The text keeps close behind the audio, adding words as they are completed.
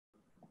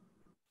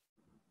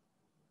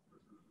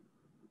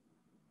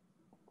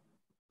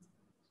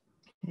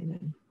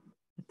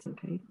That's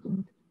okay.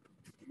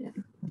 Yeah.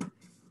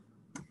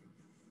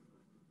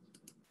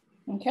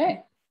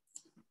 Okay.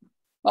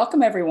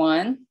 Welcome,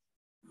 everyone.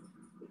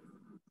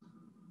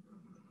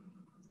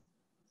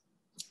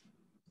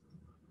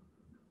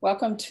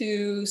 Welcome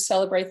to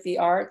Celebrate the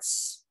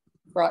Arts,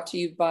 brought to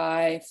you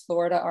by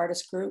Florida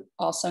Artist Group,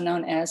 also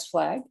known as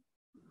FLAG.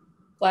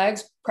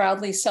 FLAG's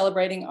proudly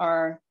celebrating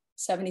our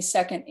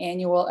 72nd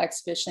annual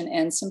exhibition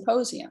and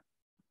symposium.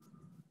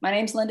 My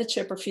name's Linda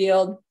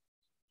Chipperfield,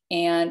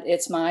 and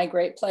it's my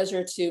great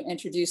pleasure to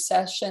introduce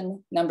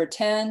session number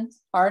 10,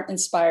 Art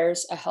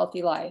Inspires a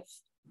Healthy Life,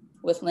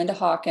 with Linda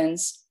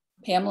Hawkins,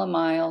 Pamela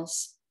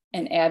Miles,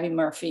 and Abby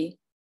Murphy,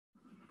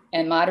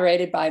 and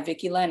moderated by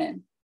Vicky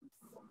Lennon.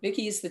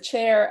 Vicky is the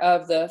chair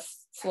of the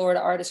Florida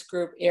Artist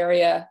Group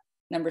Area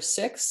number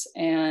 6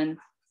 and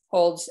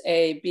holds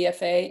a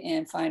BFA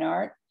in Fine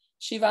Art.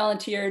 She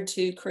volunteered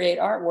to create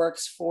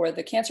artworks for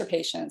the cancer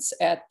patients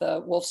at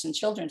the Wolfson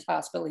Children's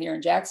Hospital here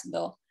in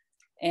Jacksonville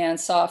and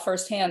saw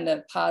firsthand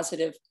the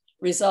positive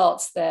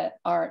results that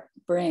art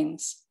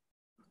brings.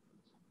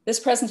 This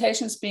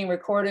presentation is being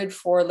recorded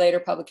for later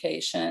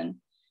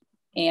publication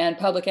and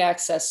public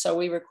access, so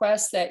we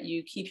request that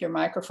you keep your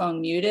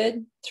microphone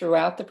muted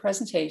throughout the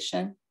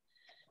presentation.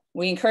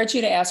 We encourage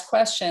you to ask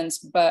questions,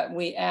 but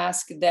we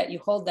ask that you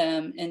hold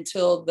them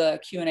until the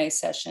Q&A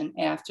session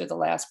after the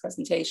last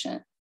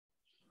presentation.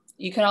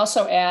 You can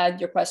also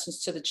add your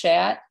questions to the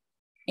chat,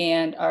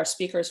 and our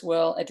speakers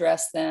will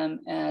address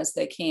them as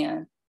they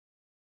can.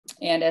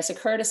 And as a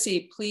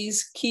courtesy,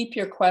 please keep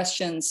your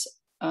questions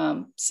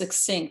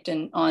succinct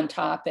and on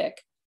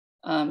topic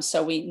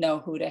so we know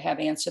who to have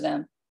answer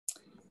them.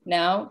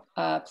 Now,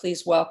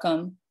 please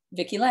welcome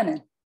Vicky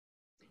Lennon.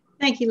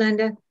 Thank you,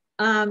 Linda.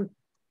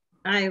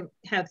 I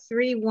have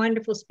 3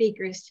 wonderful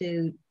speakers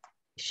to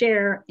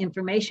share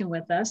information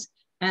with us.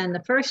 And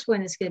the first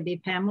one is going to be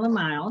Pamela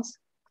Miles.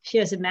 She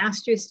has a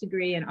master's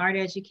degree in art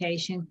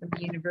education from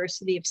the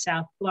University of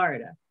South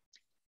Florida.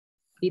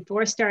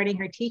 Before starting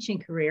her teaching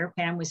career,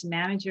 Pam was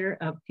manager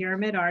of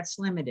Pyramid Arts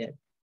Limited,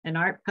 an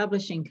art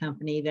publishing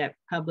company that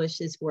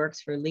publishes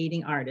works for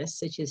leading artists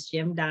such as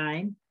Jim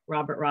Dine,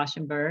 Robert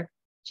Rauschenberg,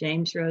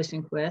 James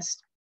Rosenquist,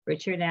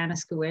 Richard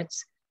Anaskowitz,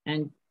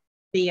 and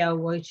Theo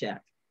Wojcik.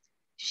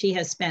 She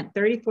has spent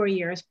 34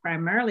 years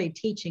primarily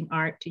teaching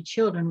art to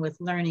children with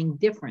learning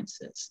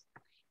differences.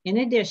 In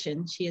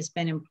addition, she has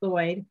been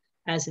employed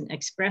as an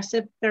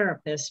expressive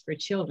therapist for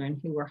children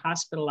who were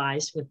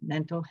hospitalized with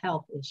mental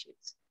health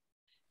issues.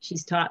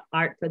 She's taught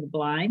art for the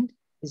blind,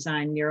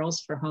 designed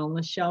murals for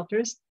homeless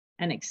shelters,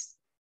 and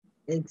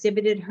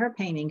exhibited her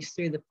paintings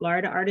through the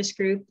Florida Artist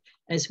Group,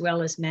 as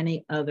well as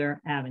many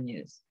other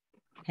avenues.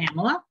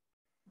 Pamela?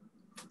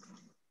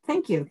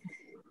 Thank you.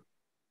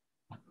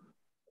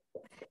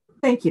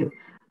 Thank you.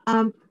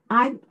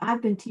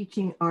 I've been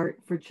teaching art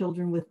for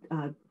children with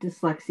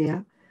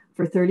dyslexia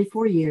for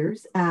 34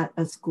 years at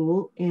a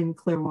school in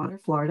Clearwater,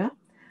 Florida.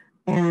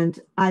 And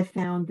I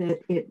found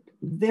that it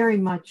very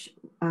much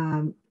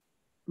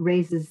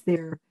raises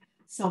their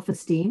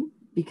self-esteem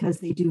because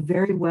they do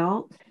very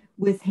well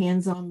with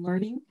hands-on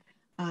learning.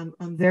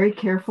 I'm very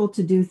careful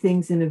to do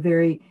things in a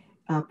very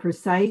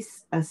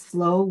precise,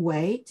 slow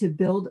way to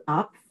build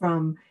up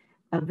from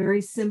a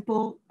very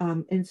simple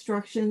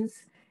instructions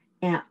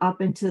and up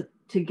into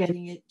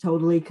getting it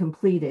totally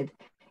completed.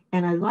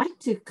 And I like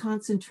to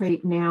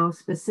concentrate now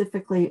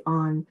specifically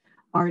on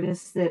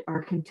artists that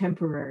are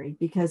contemporary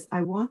because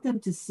I want them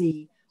to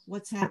see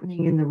what's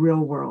happening in the real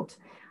world.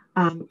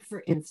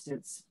 For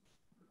instance,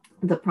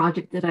 the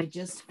project that I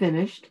just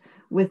finished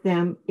with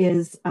them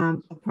is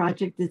a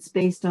project that's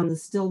based on the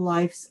still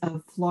lifes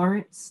of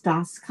Florence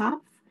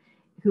Staskopf,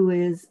 who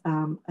is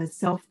a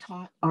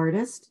self-taught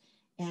artist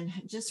and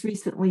just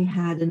recently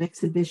had an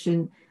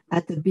exhibition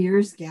at the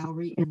Beers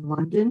Gallery in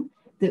London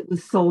that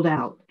was sold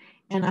out.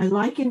 And I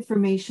like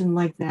information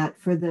like that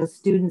for the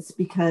students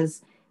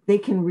because they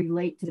can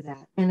relate to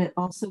that and it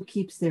also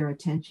keeps their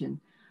attention.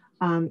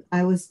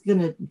 I was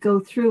gonna go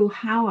through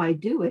how I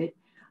do it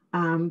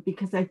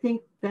because I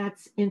think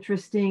that's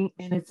interesting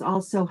and it's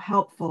also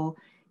helpful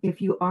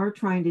if you are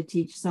trying to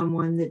teach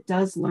someone that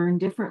does learn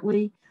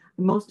differently.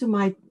 Most of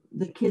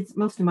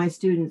my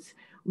students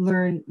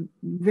learn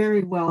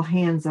very well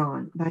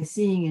hands-on by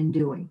seeing and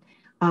doing.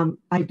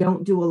 I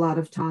don't do a lot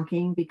of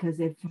talking because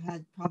they've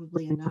had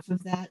probably enough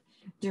of that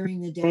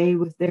during the day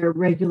with their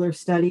regular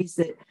studies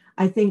that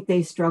I think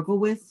they struggle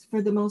with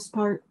for the most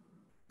part.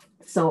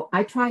 So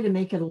I try to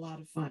make it a lot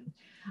of fun.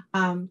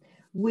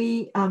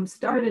 We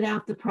started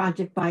out the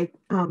project by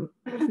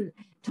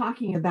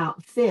talking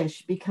about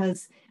fish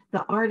because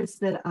the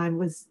artist that I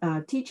was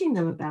teaching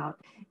them about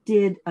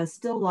did a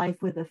still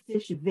life with a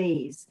fish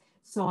vase.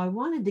 So I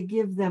wanted to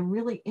give them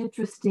really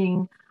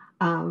interesting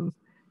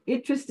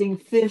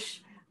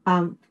fish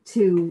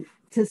to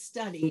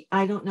study.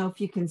 I don't know if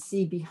you can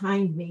see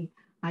behind me,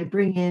 I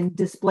bring in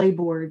display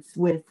boards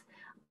with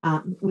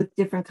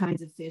different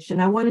kinds of fish.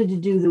 And I wanted to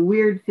do the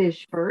weird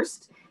fish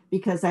first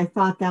because I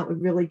thought that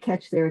would really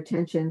catch their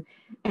attention.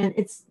 And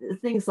it's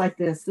things like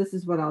this. This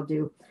is what I'll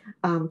do.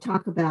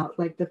 Talk about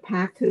like the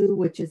pacu,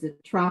 which is a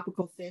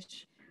tropical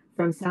fish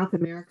from South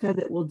America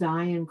that will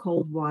die in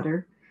cold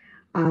water.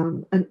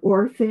 An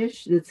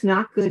oarfish that's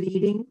not good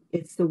eating.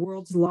 It's the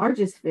world's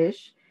largest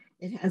fish.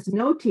 It has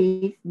no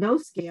teeth, no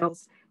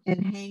scales,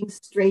 and hangs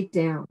straight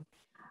down.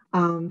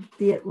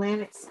 The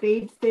Atlantic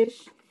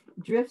spadefish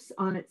drifts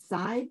on its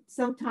side,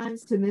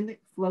 sometimes to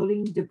mimic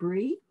floating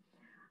debris.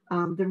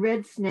 The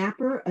red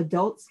snapper,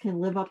 adults can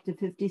live up to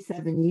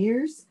 57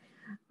 years.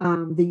 The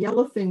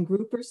yellowfin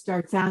grouper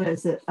starts out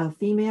as a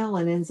female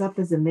and ends up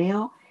as a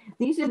male.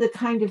 These are the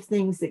kind of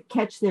things that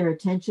catch their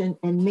attention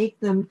and make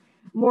them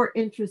more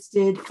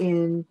interested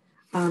in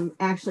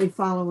actually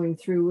following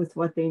through with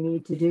what they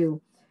need to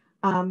do.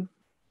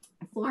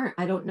 Florence,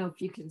 I don't know if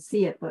you can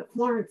see it, but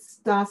Florence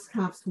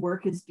Doskopf's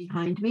work is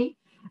behind me,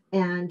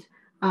 and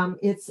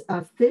it's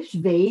a fish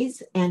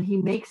vase, and he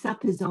makes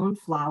up his own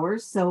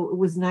flowers. So it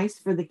was nice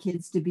for the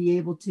kids to be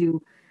able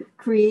to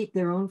create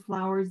their own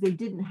flowers. They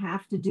didn't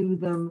have to do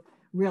them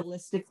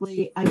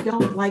realistically. I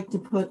don't like to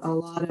put a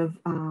lot of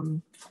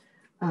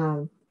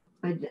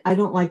I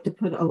don't like to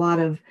put a lot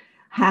of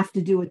have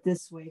to do it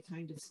this way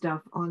kind of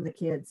stuff on the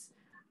kids.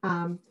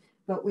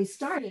 But we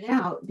started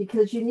out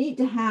because you need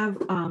to have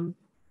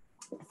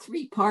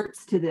 3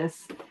 parts to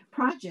this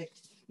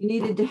project. You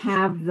needed to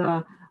have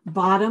the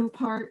bottom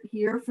part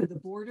here for the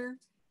border,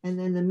 and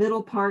then the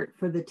middle part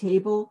for the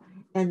table,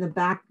 and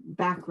the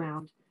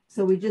background.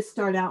 So we just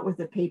start out with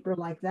a paper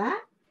like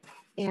that,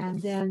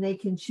 and then they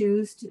can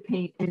choose to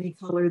paint any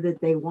color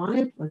that they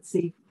wanted. Let's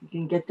see if we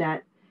can get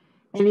that.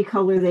 Any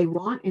color they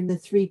want in the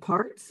 3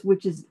 parts,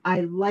 which is,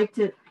 I like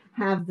to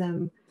have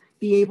them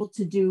be able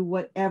to do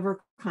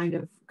whatever kind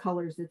of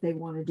colors that they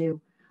want to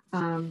do.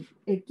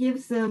 It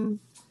gives them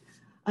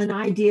an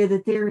idea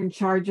that they're in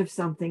charge of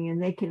something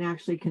and they can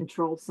actually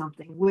control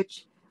something,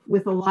 which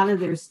with a lot of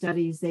their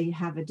studies, they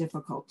have a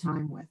difficult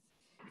time with.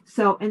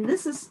 So, and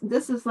this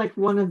is like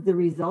one of the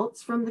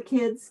results from the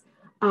kids.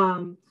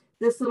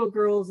 This little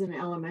girl's in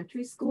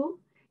elementary school.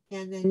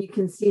 And then you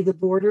can see the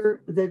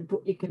border,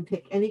 you can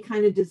pick any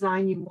kind of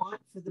design you want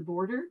for the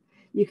border.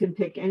 You can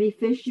pick any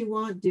fish you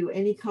want, do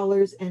any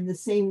colors, and the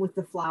same with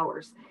the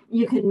flowers.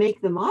 You can make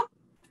them up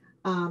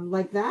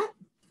like that.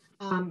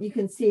 You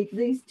can see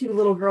these 2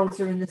 little girls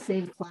are in the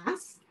same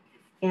class.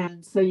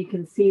 And so you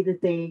can see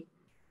that they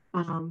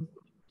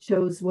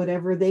chose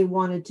whatever they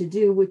wanted to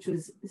do, which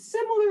was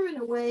similar in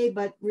a way,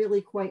 but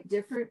really quite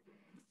different.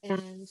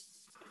 And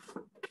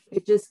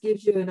it just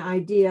gives you an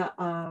idea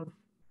of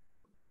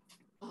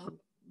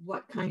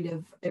what kind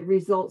of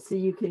results that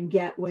you can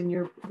get when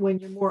you're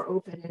more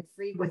open and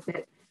free with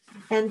it.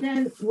 And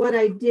then what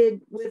I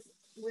did with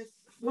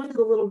one of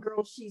the little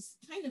girls, she's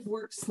kind of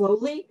worked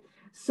slowly.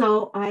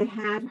 So I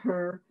had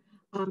her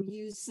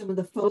use some of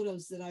the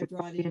photos that I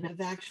brought in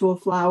of actual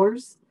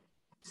flowers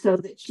so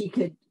that she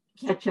could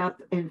catch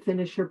up and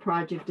finish her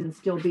project and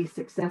still be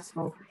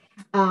successful.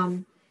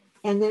 And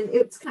then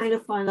it's kind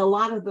of fun. A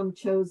lot of them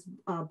chose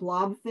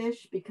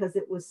blobfish because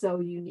it was so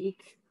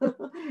unique.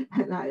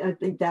 And I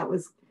think that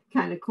was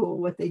kind of cool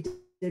what they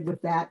did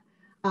with that.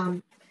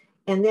 And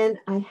then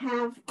I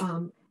have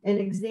an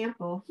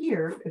example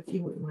here, if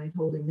you wouldn't mind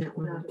holding that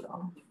one. Not at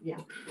all.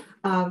 Yeah.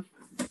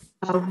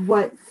 Of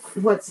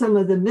what some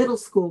of the middle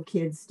school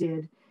kids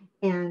did.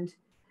 And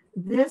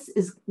this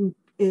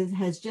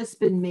has just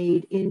been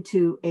made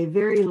into a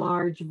very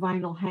large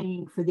vinyl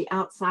hanging for the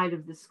outside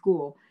of the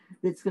school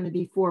that's going to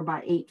be 4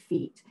 by 8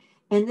 feet.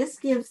 And this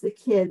gives the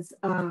kids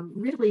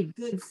really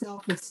good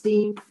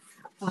self-esteem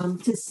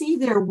to see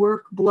their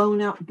work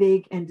blown up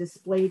big and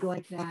displayed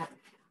like that.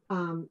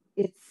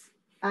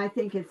 I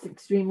think it's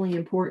extremely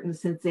important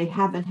since they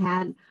haven't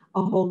had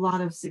a whole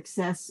lot of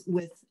success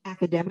with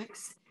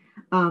academics.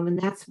 And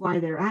that's why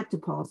they're at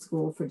DePaul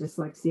School for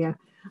Dyslexia.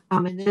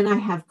 And then I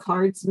have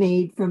cards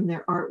made from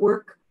their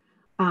artwork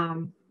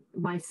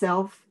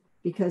myself,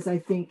 because I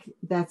think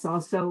that's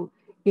also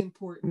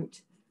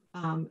important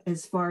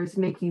as far as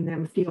making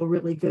them feel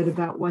really good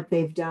about what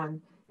they've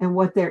done and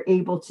what they're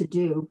able to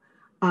do.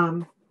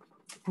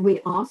 We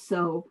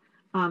also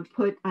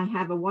I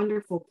have a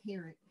wonderful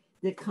parent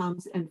that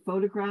comes and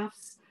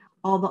photographs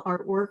all the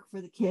artwork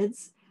for the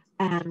kids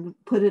and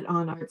put it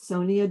on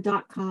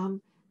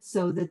artsonia.com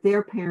so that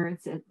their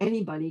parents and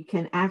anybody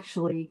can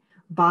actually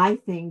buy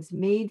things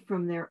made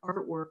from their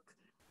artwork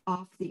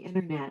off the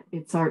internet.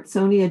 It's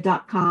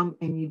artsonia.com,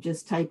 and you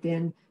just type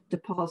in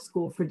DePaul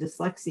School for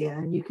Dyslexia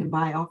and you can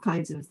buy all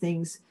kinds of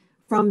things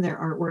from their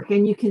artwork,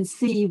 and you can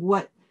see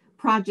what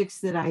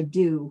projects that I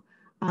do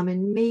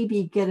and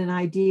maybe get an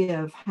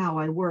idea of how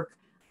I work.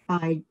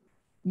 I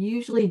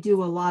usually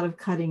do a lot of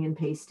cutting and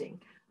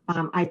pasting.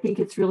 I think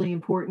it's really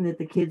important that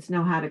the kids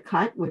know how to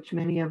cut, which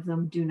many of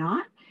them do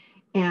not.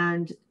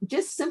 And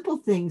just simple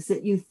things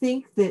that you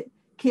think that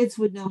kids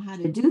would know how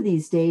to do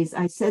these days.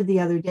 I said the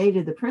other day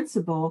to the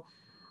principal,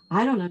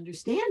 I don't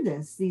understand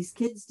this. These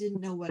kids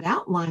didn't know what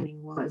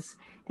outlining was.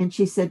 And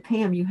she said,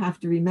 Pam, you have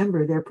to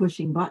remember they're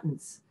pushing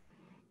buttons.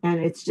 And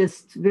it's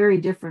just very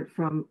different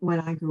from when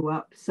I grew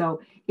up.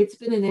 So it's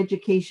been an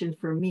education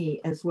for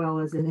me as well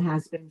as it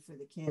has been for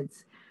the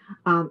kids.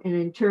 And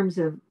in terms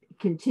of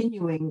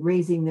continuing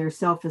raising their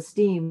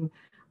self-esteem,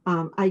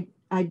 I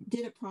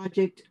did a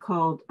project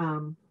called,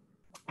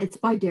 it's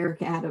by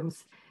Derek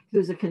Adams,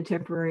 who's a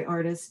contemporary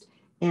artist.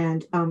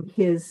 And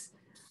his,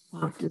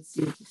 let's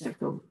see,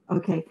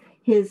 okay,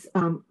 his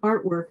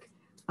artwork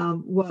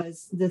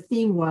was, the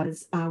theme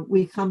was,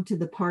 we come to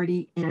the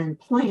party and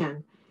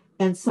plan.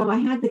 And so I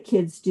had the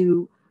kids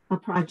do a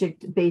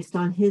project based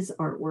on his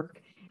artwork.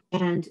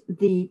 And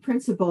the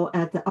principal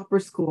at the upper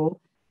school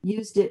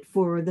used it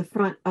for the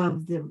front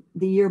of the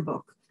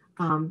yearbook.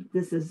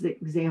 This is the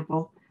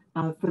example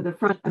for the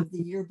front of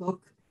the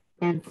yearbook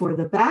and for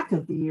the back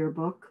of the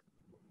yearbook.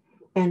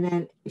 And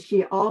then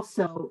she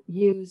also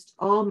used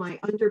all my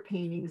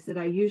underpaintings that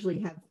I usually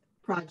have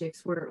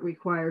projects where it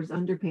requires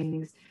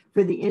underpaintings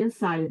for the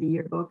inside of the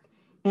yearbook.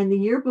 And the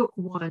yearbook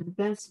won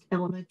Best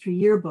Elementary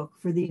Yearbook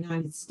for the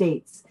United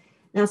States.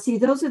 Now, see,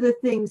 those are the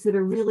things that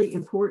are really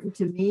important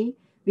to me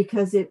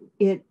because it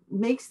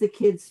makes the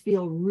kids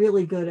feel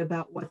really good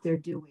about what they're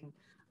doing.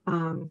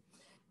 And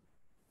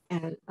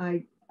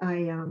I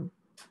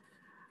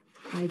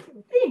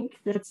think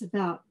that's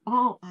about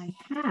all I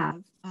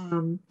have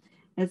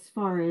as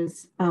far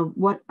as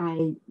what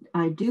I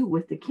do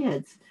with the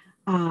kids.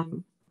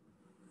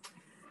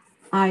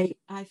 I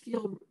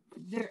feel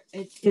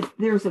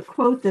there's a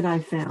quote that I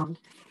found,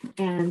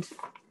 and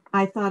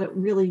I thought it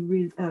really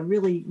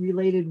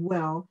related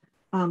well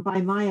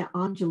by Maya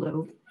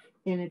Angelou,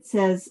 and it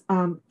says,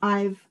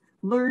 "I've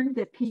learned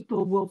that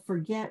people will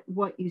forget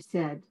what you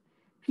said,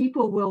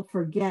 people will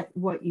forget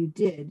what you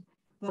did,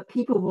 but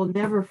people will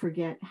never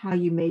forget how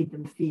you made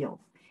them feel."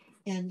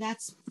 And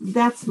that's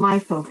my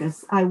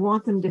focus. I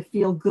want them to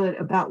feel good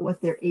about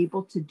what they're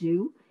able to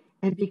do,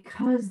 and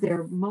because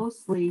they're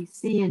mostly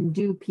see and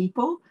do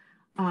people.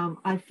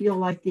 I feel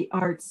like the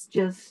arts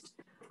just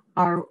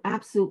are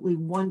absolutely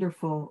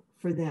wonderful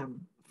for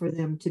them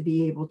to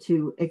be able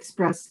to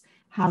express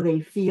how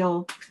they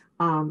feel,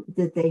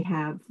 that they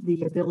have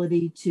the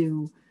ability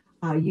to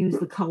use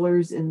the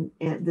colors and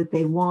that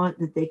they want,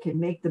 that they can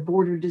make the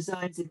border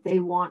designs that they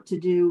want to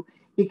do.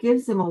 It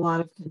gives them a lot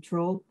of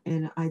control,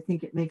 and I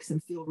think it makes them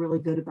feel really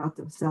good about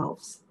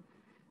themselves.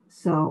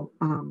 So,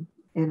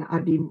 and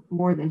I'd be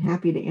more than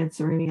happy to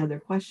answer any other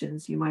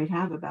questions you might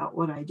have about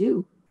what I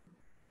do.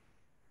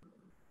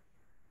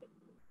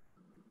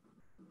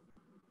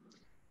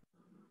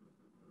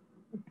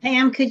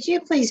 Pam, could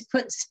you please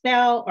put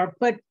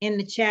in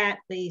the chat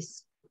the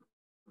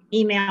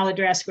email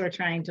address we're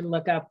trying to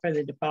look up for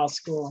the DePaul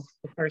School,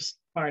 the first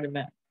part of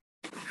it?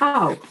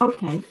 Oh,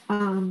 okay.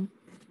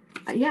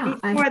 Yeah.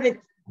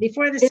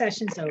 Before the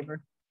session's over.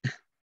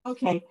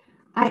 Okay,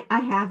 I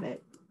have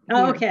it.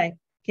 Oh, okay.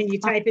 Can you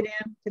type it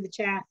in to the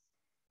chat?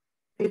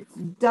 It's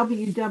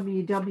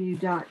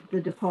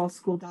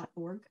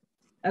www.thedepaulschool.org.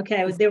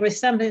 Okay, there was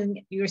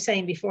something you were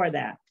saying before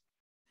that.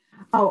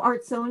 Oh,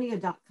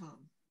 artsonia.com.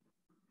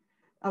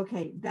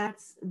 Okay,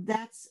 that's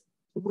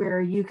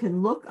where you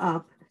can look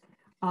up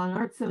on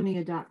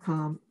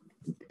artsonia.com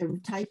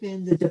and type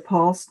in the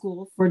DePaul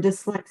School for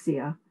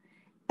Dyslexia,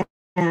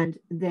 and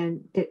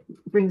then it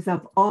brings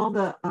up all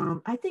the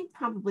I think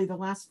probably the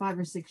last 5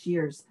 or 6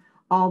 years,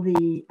 all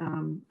the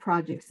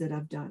projects that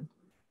I've done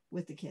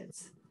with the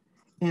kids.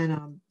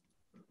 And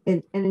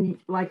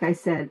like I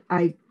said,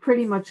 I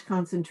pretty much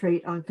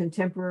concentrate on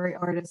contemporary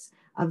artists.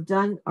 I've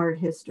done art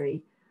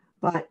history,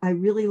 but I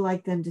really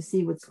like them to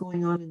see what's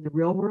going on in the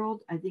real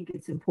world. I think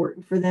it's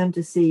important for them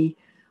to see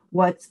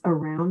what's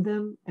around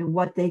them and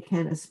what they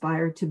can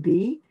aspire to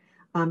be.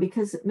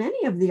 Because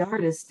many of the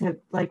artists have,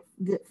 like,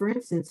 for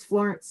instance,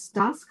 Florence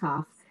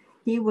Stoskopf,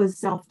 he was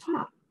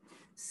self-taught.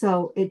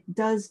 So it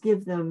does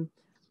give them,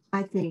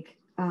 I think,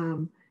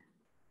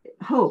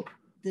 hope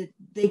that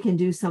they can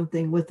do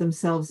something with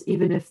themselves,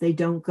 even if they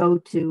don't go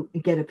to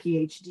get a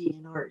PhD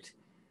in art.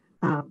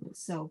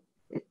 So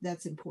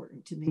that's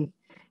important to me.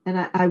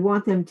 And I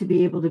want them to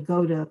be able to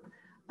go to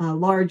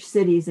large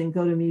cities and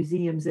go to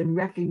museums and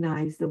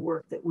recognize the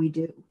work that we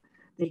do.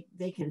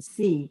 They can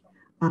see,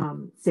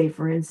 say,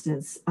 for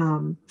instance,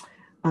 one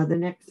of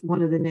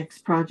the next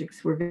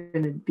projects we're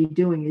going to be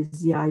doing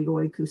is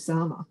Yayoi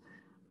Kusama,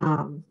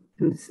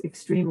 who's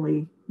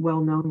extremely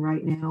well known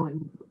right now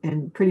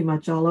and pretty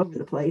much all over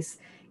the place.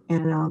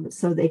 And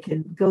so they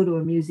can go to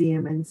a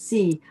museum and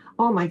see,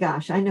 oh my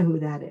gosh, I know who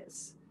that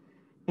is.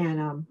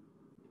 And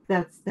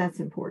that's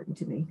important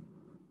to me.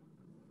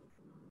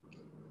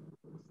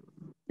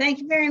 Thank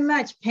you very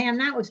much, Pam.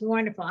 That was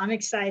wonderful. I'm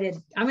excited.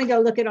 I'm going to go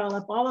look it all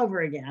up all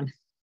over again.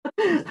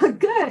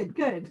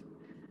 Good.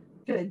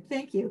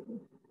 Thank you.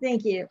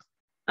 Thank you.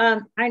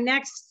 I'm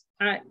going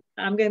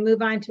to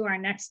move on to our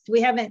next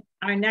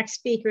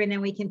speaker, and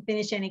then we can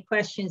finish any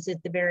questions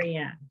at the very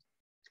end.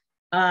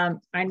 Our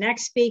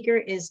next speaker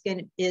is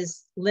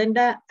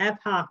Linda F.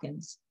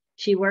 Hawkins.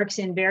 She works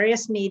in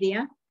various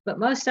media, but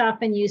most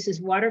often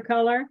uses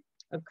watercolor,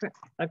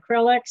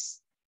 acrylics,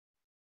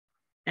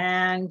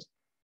 and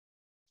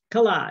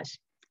collage.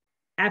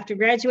 After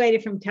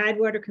graduating from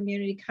Tidewater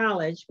Community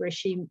College, where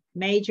she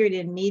majored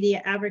in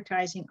media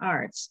advertising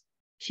arts,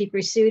 she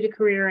pursued a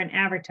career in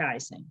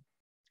advertising.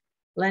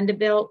 Linda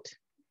built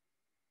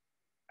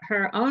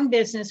her own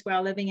business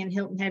while living in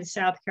Hilton Head,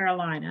 South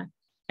Carolina,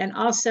 and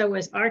also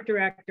was art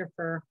director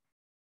for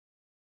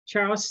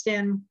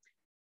Charleston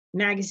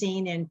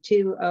Magazine in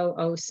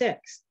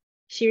 2006.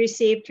 She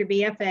received her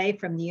BFA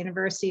from the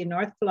University of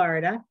North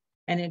Florida,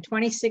 and in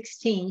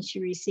 2016, she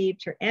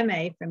received her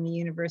MA from the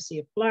University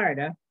of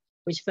Florida,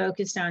 which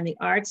focused on the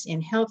arts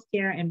in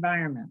healthcare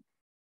environment.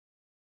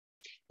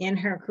 In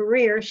her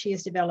career, she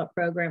has developed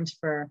programs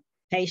for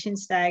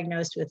patients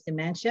diagnosed with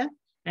dementia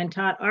and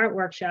taught art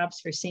workshops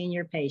for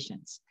senior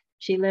patients.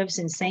 She lives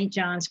in St.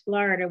 John's,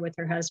 Florida with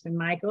her husband,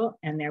 Michael,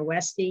 and their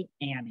Westie,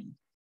 Annie.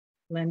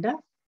 Linda?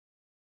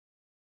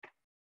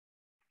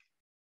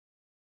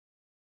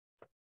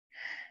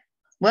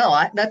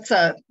 Well, that's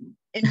a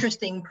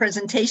interesting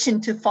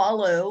presentation to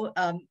follow.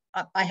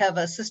 I have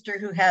a sister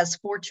who has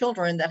 4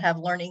 children that have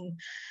learning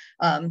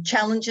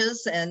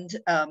challenges, and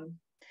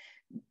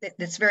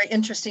it's very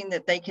interesting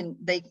that they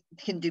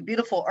can do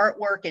beautiful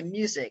artwork and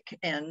music,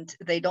 and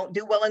they don't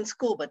do well in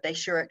school, but they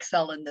sure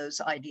excel in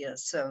those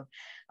ideas. So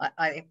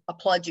I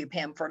applaud you,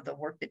 Pam, for the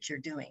work that you're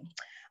doing.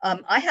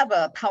 I have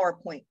a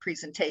PowerPoint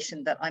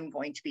presentation that I'm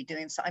going to be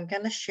doing, so I'm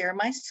going to share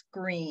my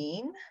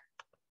screen.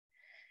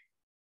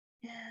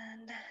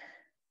 And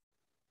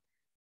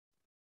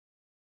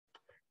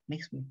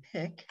makes me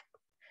pick.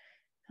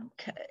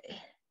 Okay.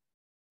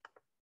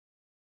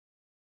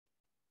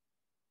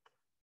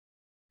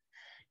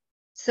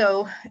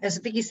 So as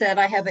Vicky said,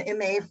 I have an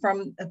MA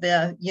from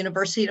the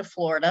University of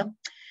Florida,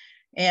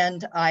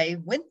 and I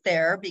went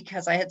there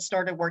because I had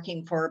started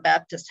working for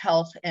Baptist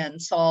Health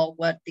and saw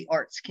what the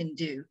arts can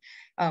do.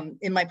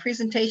 In my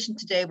presentation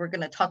today, we're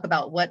going to talk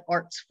about what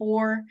art's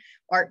for,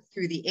 art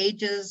through the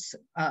ages,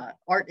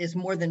 art is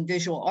more than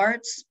visual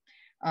arts,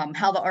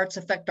 how the arts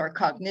affect our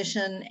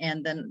cognition,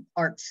 and then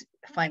arts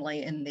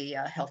finally in the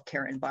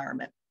healthcare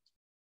environment.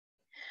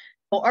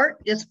 Well,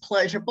 art is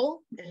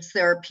pleasurable, it's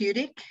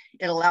therapeutic,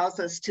 it allows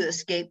us to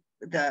escape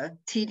the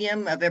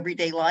tedium of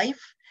everyday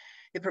life.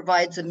 It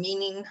provides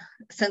a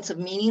sense of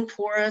meaning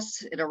for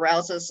us. It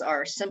arouses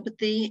our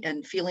sympathy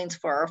and feelings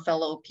for our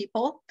fellow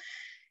people.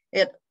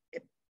 It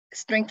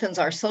strengthens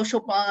our social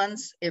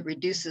bonds, it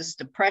reduces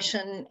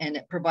depression, and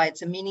it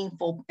provides a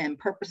meaningful and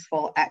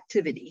purposeful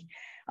activity.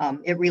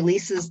 It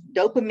releases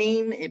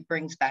dopamine, it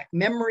brings back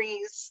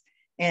memories,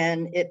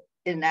 and it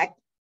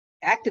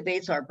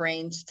activates our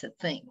brains to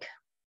think.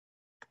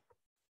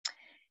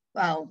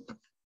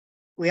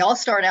 We all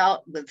start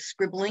out with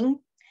scribbling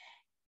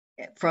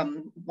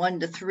from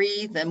 1 to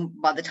 3. Then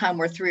by the time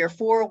we're 3 or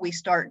 4, we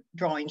start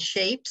drawing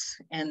shapes.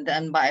 And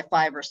then by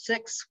 5 or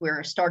 6,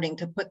 we're starting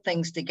to put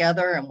things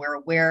together, and we're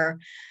aware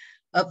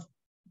of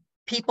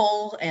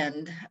people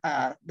and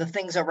the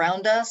things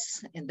around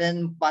us. And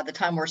then by the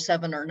time we're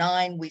 7 or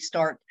 9, we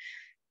start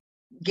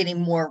getting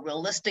more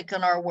realistic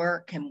in our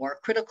work and more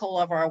critical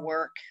of our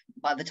work.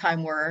 By the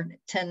time we're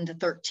 10 to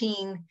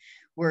 13,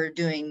 we're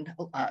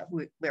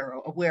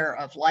aware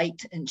of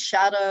light and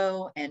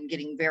shadow and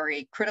getting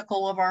very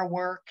critical of our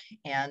work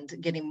and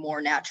getting more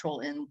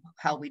natural in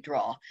how we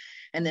draw.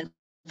 And then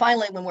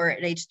finally, when we're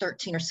at age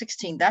 13 or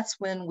 16, that's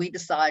when we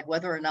decide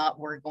whether or not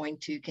we're going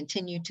to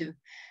continue to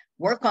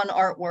work on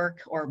artwork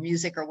or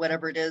music or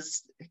whatever it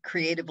is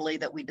creatively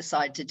that we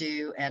decide to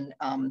do. And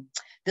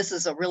this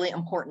is a really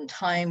important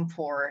time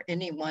for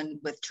anyone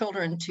with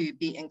children to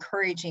be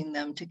encouraging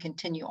them to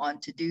continue on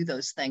to do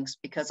those things,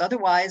 because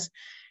otherwise,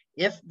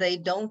 if they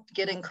don't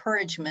get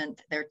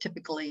encouragement, they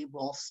typically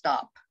will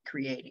stop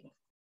creating.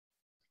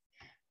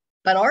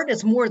 But art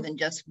is more than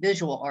just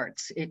visual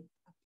arts. It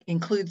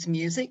includes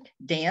music,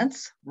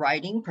 dance,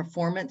 writing,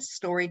 performance,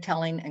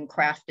 storytelling, and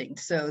crafting.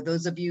 So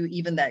those of you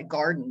even that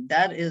garden,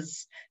 that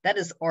is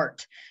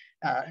art.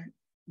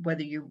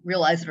 Whether you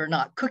realize it or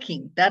not,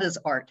 cooking, that is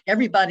art.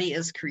 Everybody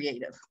is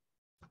creative.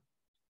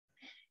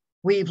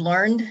 We've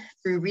learned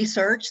through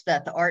research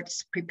that the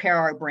arts prepare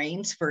our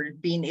brains for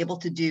being able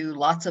to do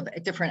lots of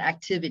different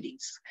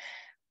activities.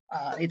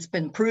 It's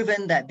been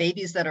proven that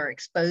babies that are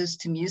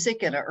exposed to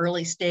music at an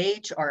early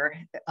stage are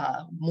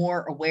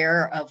more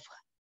aware of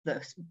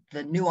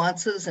the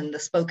nuances in the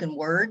spoken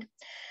word.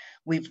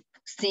 We've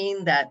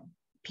seen that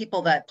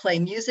people that play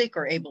music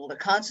are able to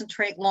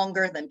concentrate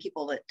longer than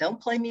people that don't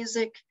play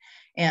music.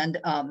 And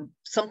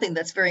something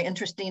that's very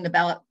interesting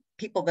about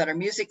people that are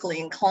musically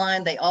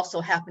inclined, they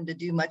also happen to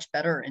do much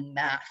better in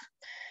math.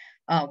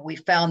 We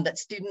found that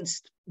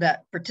students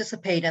that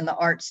participate in the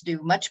arts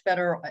do much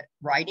better at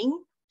writing.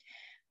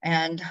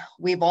 And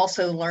we've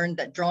also learned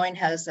that drawing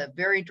has a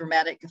very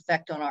dramatic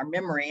effect on our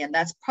memory. And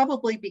that's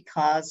probably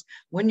because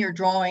when you're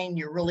drawing,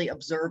 you're really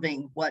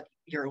observing what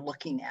you're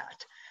looking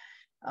at.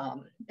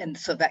 And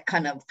so that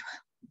kind of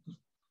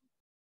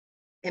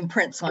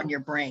imprints on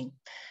your brain.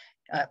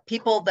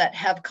 People that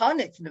have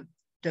cognitive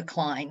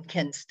decline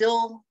can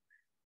still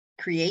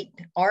create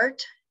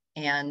art,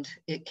 and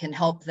it can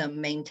help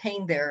them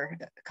maintain their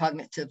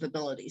cognitive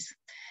abilities.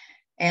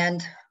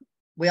 And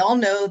we all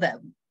know that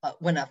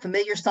when a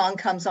familiar song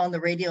comes on the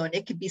radio, and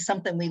it could be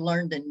something we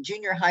learned in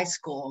junior high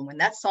school. And when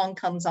that song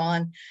comes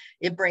on,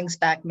 it brings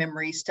back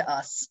memories to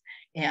us.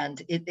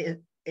 And it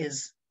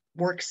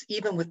works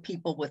even with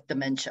people with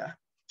dementia,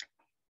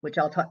 which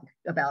I'll talk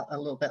about a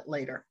little bit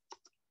later.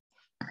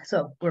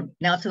 So we're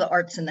now to the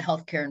arts in the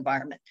healthcare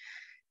environment.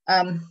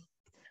 To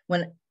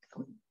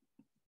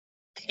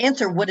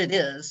answer what it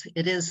is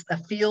a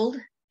field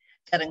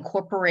that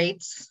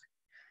incorporates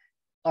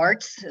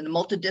arts in a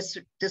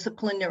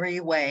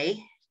multidisciplinary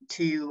way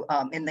to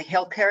in the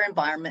healthcare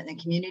environment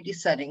and community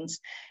settings,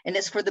 and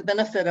it's for the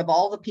benefit of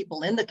all the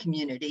people in the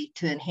community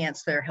to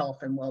enhance their health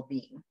and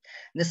well-being.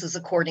 This is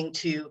according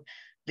to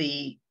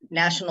the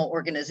National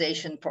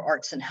Organization for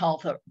Arts and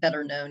Health,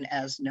 better known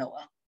as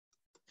NOAA.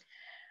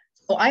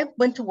 So I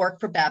went to work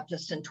for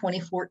Baptist in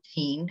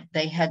 2014.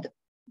 They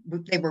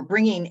were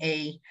bringing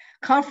a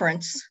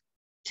conference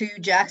to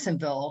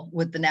Jacksonville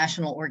with the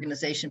National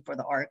Organization for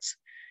the Arts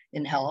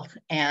in Health,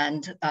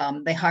 and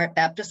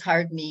Baptist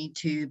hired me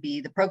to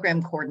be the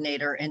program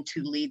coordinator and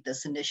to lead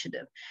this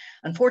initiative.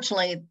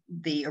 Unfortunately,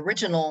 the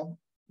original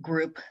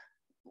group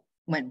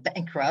went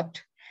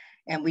bankrupt,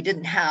 and we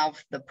didn't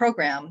have the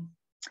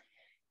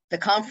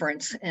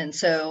conference, and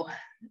so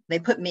they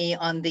put me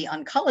on the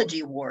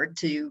oncology ward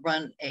to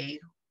run a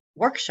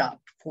workshop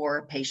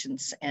for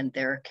patients and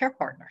their care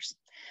partners.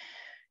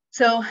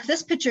 So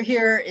this picture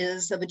here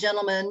is of a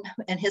gentleman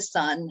and his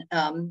son.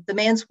 The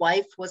man's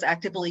wife was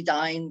actively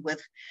dying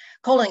with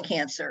colon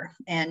cancer,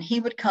 and he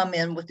would come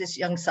in with this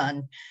young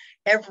son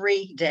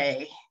every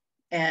day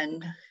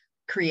and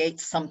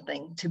create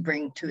something to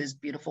bring to his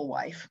beautiful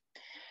wife.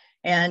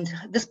 And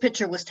this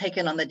picture was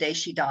taken on the day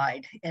she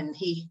died, and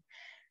he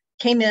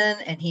came in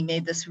and he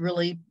made this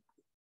really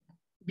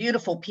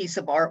beautiful piece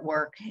of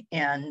artwork,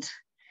 and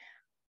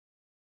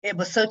it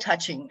was so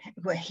touching.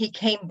 He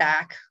came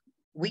back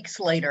weeks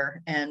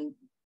later and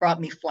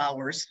brought me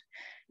flowers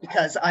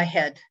because I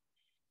had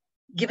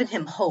given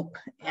him hope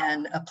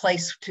and a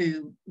place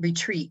to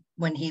retreat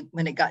when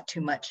it got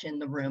too much in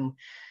the room.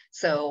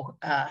 So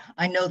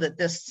I know that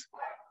this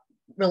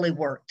really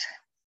worked.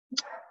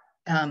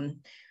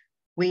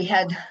 We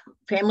had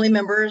family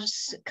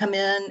members come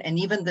in, and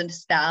even the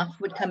staff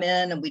would come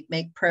in, and we'd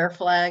make prayer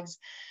flags.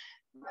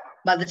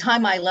 By the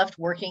time I left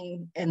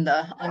working in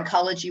the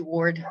oncology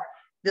ward,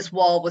 this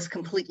wall was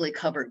completely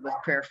covered with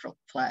prayer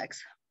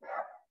flags.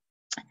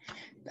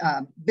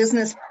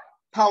 Business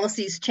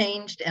policies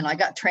changed, and I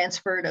got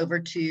transferred over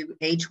to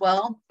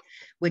AgeWell,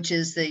 which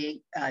is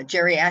the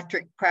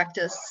geriatric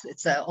practice.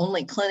 It's the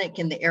only clinic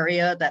in the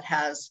area that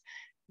has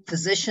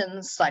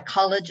physicians,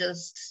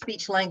 psychologists,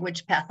 speech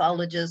language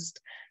pathologists,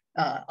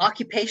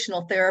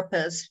 occupational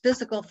therapists,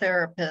 physical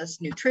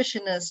therapists,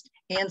 nutritionists,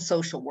 and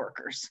social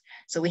workers.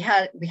 So we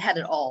had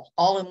it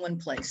all in one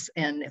place.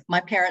 And if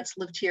my parents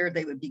lived here,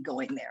 they would be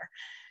going there.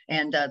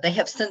 And they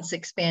have since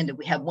expanded.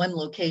 We have one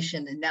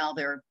location, and now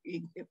they're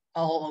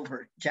all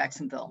over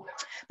Jacksonville.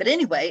 But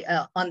anyway,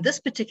 on this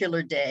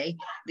particular day,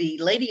 the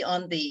lady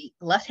on the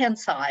left-hand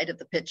side of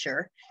the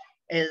picture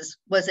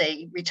was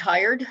a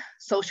retired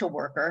social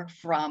worker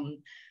from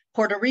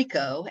Puerto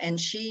Rico, and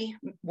she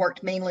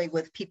worked mainly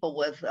with people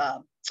with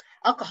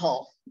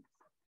alcohol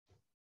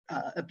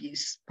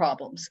abuse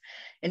problems.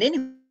 And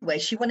anyway,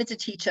 she wanted to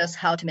teach us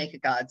how to make a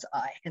God's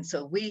eye. And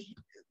so we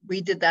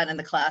did that in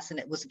the class, and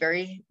it was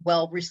very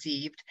well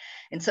received.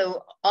 And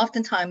so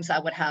oftentimes I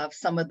would have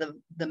some of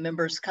the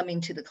members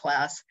coming to the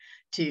class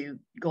to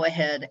go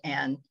ahead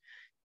and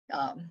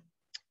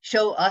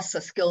show us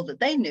a skill that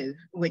they knew,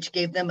 which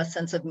gave them a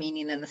sense of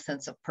meaning and a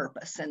sense of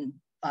purpose. And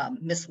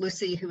Miss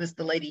Lucy, who is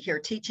the lady here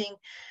teaching,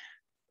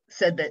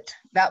 said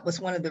that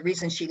was one of the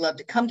reasons she loved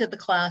to come to the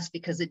class,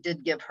 because it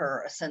did give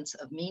her a sense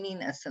of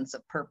meaning, a sense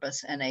of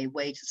purpose, and a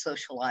way to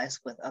socialize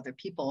with other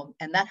people.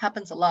 And that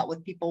happens a lot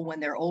with people when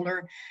they're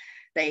older.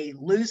 They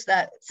lose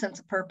that sense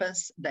of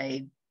purpose.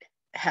 They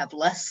have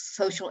less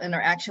social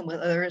interaction with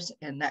others,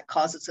 and that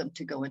causes them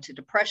to go into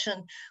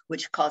depression,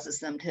 which causes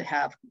them to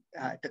have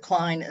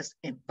decline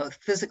both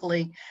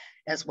physically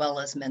as well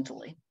as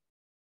mentally.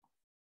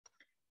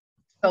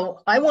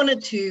 So I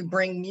wanted to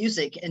bring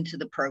music into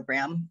the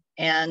program,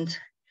 and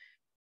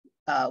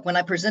when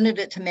I presented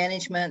it to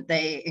management,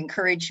 they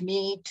encouraged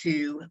me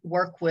to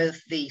work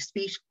with the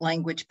speech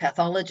language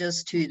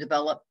pathologist to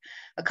develop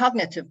a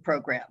cognitive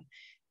program.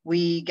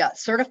 We got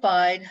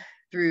certified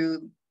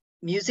through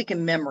Music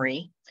and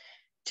Memory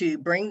to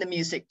bring the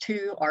music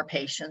to our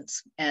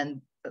patients,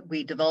 and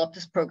we developed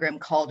this program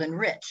called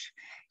Enrich.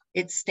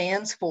 It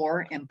stands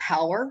for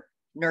Empower,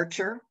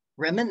 Nurture,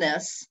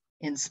 Reminisce,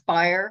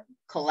 Inspire,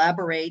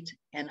 Collaborate,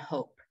 and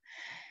Hope.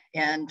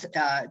 And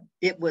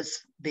it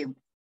was the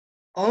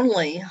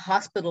only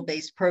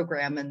hospital-based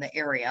program in the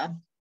area.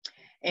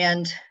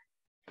 And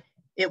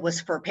it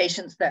was for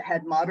patients that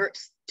had moderate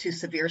to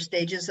severe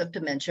stages of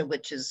dementia,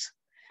 which is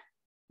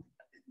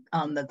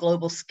on the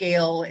global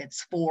scale,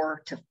 it's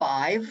 4 to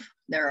 5.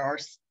 There are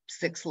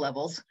 6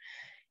 levels.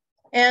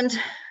 And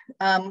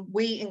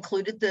we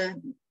included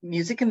the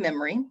Music and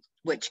Memory,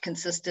 which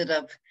consisted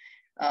of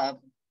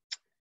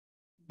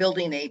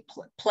building a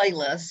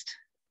playlist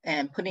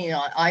and putting it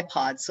on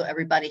iPods so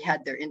everybody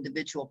had their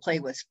individual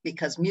playlists,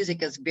 because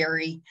music is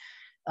very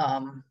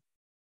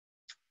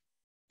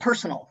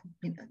personal.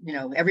 You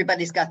know,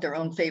 everybody's got their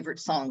own favorite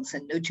songs,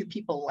 and no two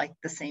people like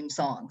the same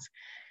songs.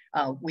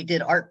 We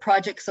did art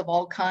projects of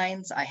all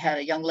kinds. I had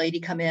a young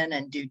lady come in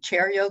and do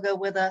chair yoga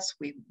with us.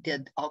 We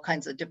did all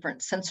kinds of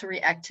different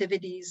sensory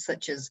activities,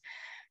 such as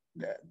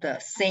the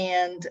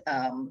sand,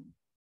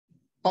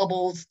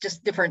 bubbles,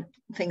 just different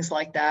things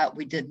like that.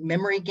 We did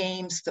memory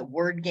games, the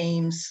word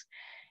games,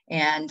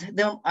 and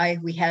then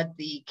we had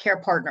the care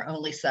partner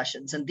only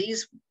sessions, and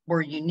these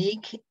were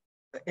unique.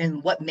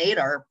 And what made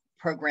our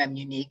program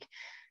unique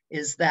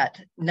is that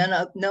none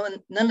of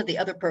the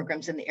other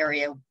programs in the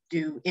area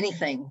do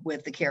anything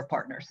with the care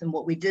partners. And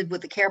what we did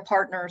with the care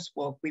partners,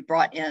 well, we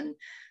brought in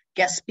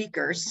guest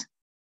speakers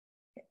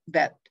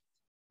that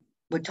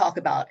would talk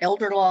about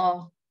elder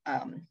law.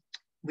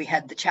 We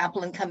had the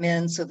chaplain come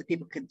in so that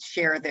people could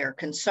share their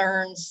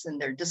concerns and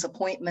their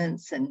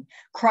disappointments and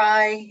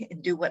cry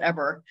and do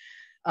whatever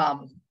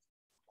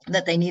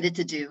that they needed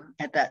to do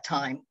at that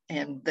time.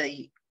 And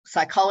the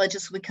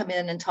psychologists would come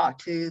in and talk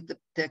to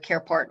the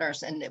care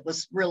partners, and it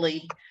was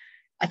really,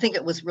 I think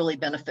it was really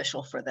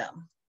beneficial for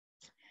them.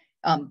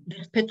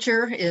 This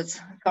picture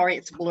is, sorry,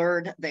 it's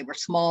blurred. They were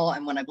small,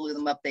 and when I blew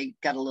them up, they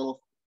got a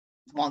little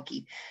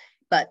wonky.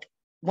 But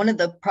one of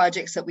the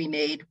projects that we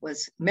made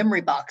was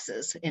memory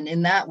boxes. And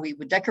in that, we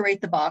would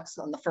decorate the box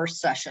on the first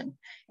session,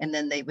 and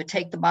then they would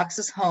take the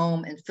boxes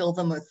home and fill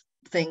them with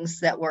things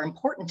that were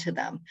important to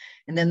them.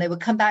 And then they would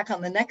come back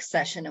on the next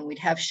session and we'd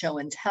have show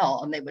and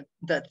tell. And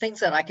the things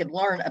that I could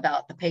learn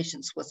about the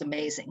patients was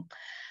amazing.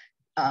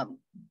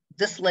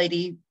 This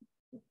lady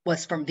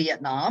was from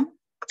Vietnam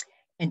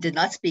and did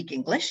not speak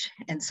English.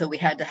 And so we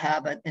had to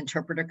have an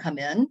interpreter come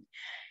in,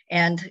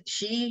 and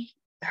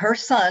her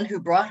son, who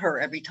brought her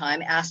every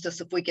time, asked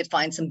us if we could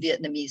find some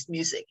Vietnamese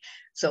music.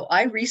 So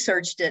I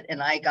researched it, and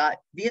I got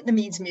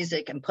Vietnamese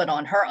music and put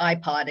on her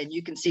iPod. And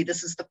you can see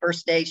this is the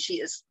first day.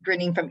 She is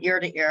grinning from ear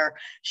to ear.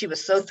 She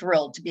was so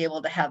thrilled to be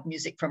able to have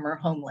music from her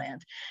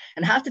homeland.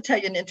 And I have to tell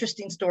you an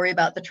interesting story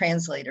about the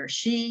translator.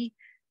 She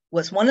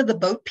was one of the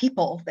boat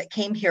people that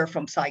came here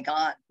from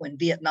Saigon when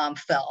Vietnam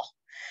fell.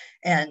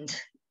 And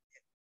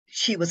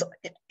she was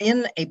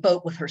in a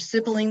boat with her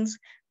siblings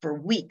for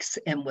weeks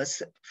and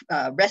was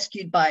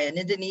rescued by an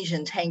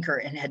Indonesian tanker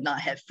and had not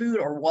had food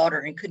or water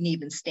and couldn't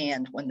even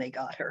stand when they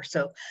got her.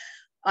 So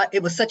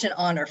it was such an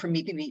honor for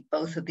me to meet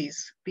both of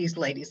these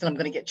ladies, and I'm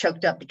going to get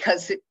choked up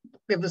because it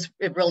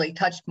really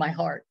touched my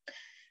heart.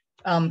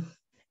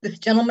 This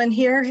gentleman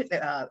here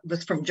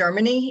was from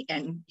Germany,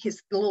 and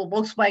his little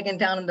Volkswagen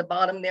down in the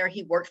bottom there,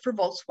 he worked for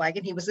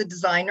Volkswagen. He was a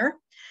designer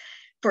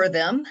for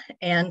them,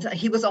 and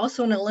he was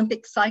also an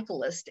Olympic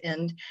cyclist.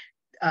 And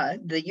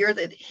the year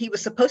that he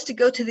was supposed to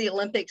go to the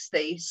Olympics,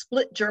 they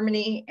split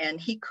Germany,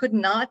 and he could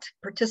not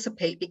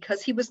participate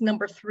because he was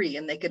number 3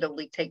 and they could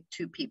only take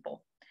 2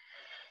 people.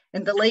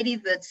 And the lady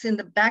that's in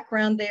the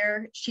background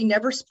there, she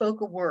never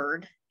spoke a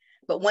word,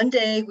 but one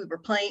day we were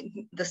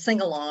playing the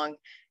sing-along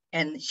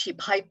and she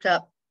piped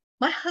up,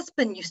 "My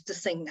husband used to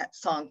sing that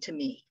song to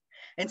me."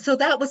 And so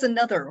that was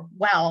another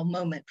wow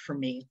moment for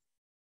me.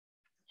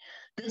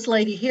 This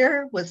lady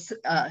here was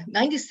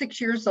 96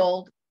 years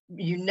old.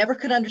 You never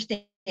could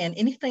understand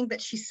anything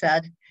that she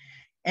said.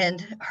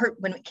 And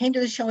when it came to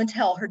the show and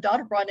tell, her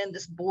daughter brought in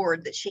this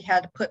board that she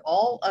had to put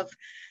all of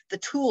the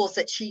tools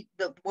that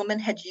the woman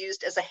had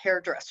used as a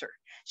hairdresser.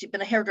 She'd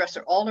been a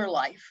hairdresser all her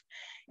life.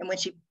 And when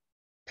she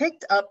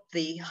picked up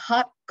the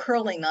hot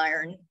curling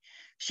iron,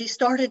 she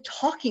started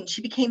talking.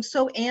 She became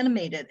so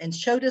animated and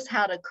showed us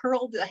how to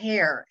curl the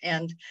hair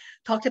and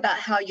talked about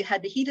how you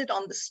had to heat it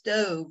on the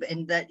stove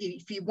and that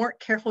if you weren't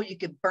careful, you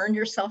could burn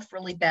yourself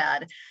really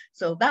bad.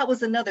 So that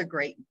was another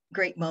great,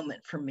 great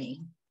moment for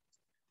me.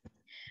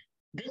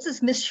 This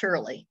is Miss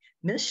Shirley.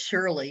 Miss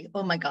Shirley,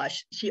 oh my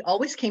gosh, she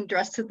always came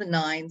dressed to the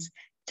nines.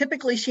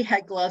 Typically she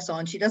had gloves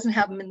on. She doesn't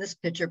have them in this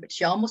picture, but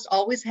she almost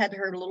always had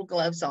her little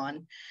gloves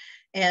on.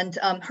 And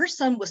her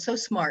son was so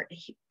smart.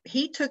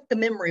 He took the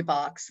memory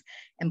box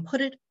and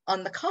put it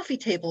on the coffee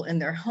table in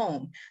their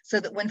home so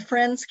that when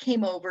friends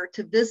came over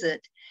to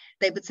visit,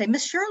 they would say,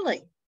 "Miss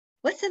Shirley,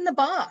 what's in the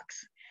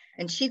box?"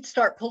 And she'd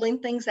start pulling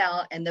things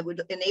out, and that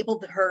would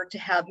enable her to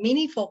have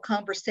meaningful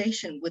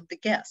conversation with the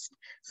guest.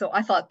 So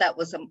I thought that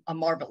was a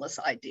marvelous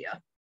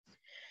idea.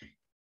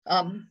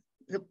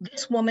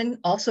 This woman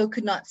also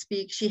could not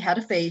speak. She had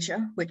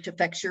aphasia, which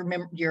affects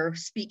your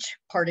speech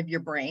part of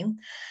your brain.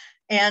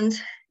 And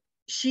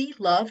she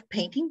loved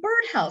painting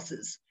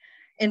birdhouses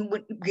and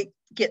would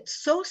get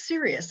so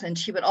serious, and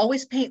she would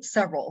always paint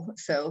several.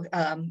 So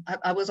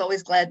I was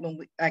always glad when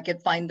I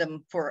could find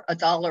them for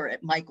 $1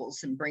 at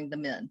Michael's and bring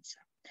them in.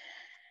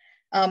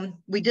 So,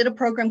 we did a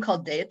program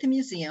called Day at the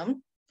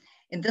Museum,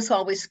 and this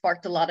always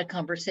sparked a lot of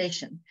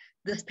conversation.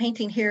 This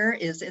painting here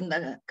is in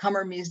the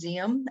Kummer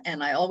Museum,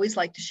 and I always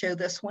like to show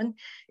this one.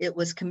 It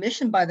was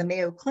commissioned by the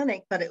Mayo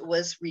Clinic, but it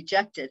was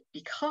rejected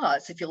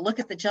because if you look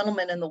at the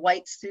gentleman in the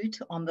white suit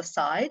on the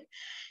side,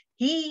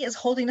 he is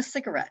holding a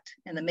cigarette,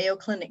 and the Mayo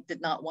Clinic did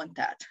not want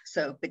that.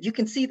 So, but you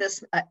can see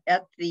this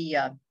at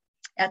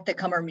the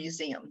Cummer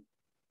Museum.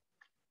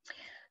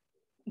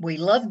 We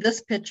loved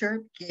this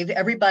picture, gave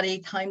everybody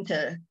time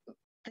to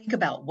think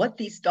about what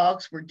these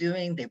dogs were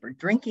doing. They were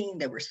drinking,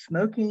 they were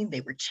smoking, they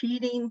were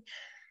cheating,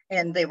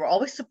 and they were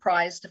always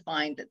surprised to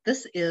find that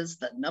this is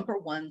the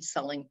 #1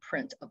 selling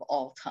print of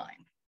all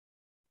time.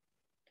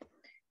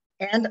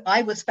 And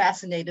I was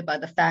fascinated by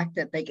the fact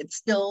that they could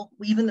still,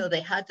 even though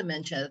they had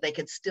dementia, they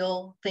could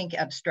still think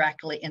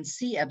abstractly and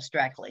see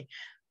abstractly.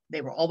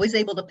 They were always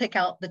able to pick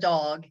out the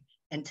dog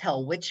and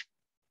tell which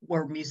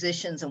were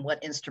musicians and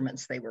what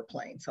instruments they were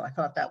playing. So I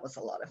thought that was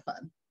a lot of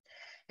fun.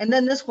 And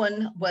then this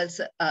one was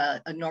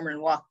a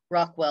Norman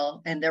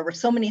Rockwell, and there were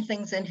so many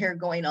things in here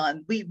going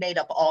on. We made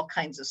up all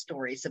kinds of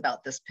stories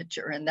about this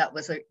picture, and it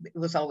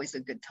was always a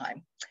good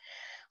time.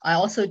 I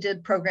also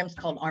did programs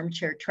called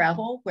Armchair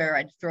Travel, where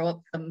I'd throw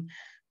up some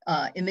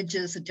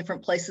images of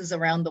different places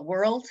around the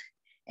world,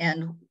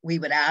 and we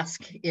would ask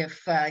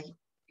if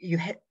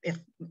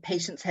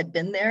patients had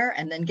been there,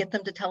 and then get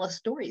them to tell us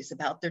stories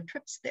about their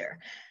trips there.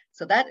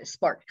 So that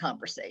sparked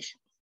conversation.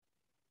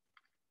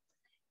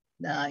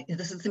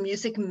 This is the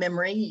Music and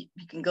Memory.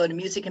 You can go to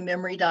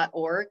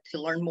musicandmemory.org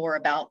to learn more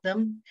about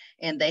them,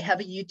 and they have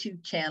a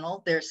YouTube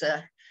channel. There's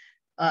a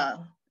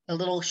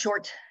little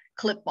short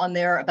clip on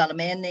there about a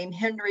man named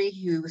Henry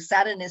who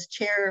sat in his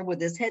chair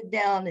with his head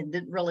down and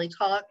didn't really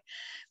talk.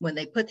 When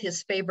they put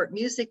his favorite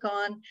music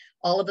on,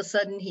 all of a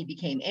sudden he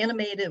became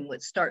animated and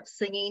would start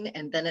singing.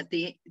 And then at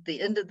the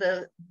end of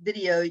the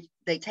video,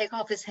 they take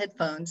off his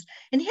headphones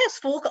and he has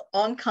full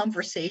on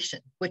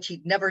conversation, which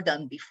he'd never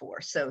done before.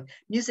 So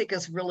music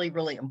is really,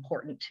 really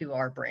important to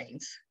our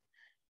brains.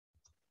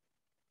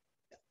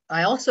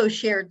 I also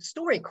shared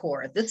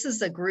StoryCorps. This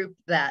is a group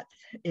that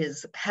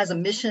has a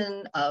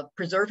mission of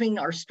preserving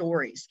our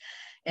stories.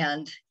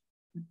 And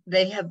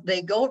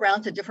they go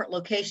around to different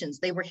locations.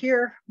 They were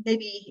here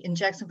maybe in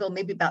Jacksonville,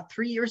 maybe about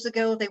 3 years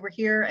ago, they were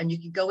here, and you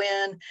could go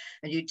in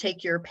and you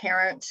take your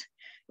parent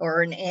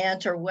or an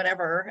aunt or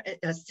whatever,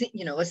 a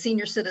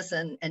senior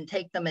citizen, and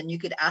take them, and you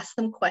could ask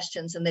them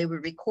questions and they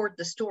would record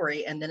the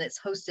story, and then it's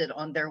hosted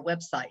on their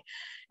website.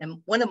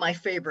 And one of my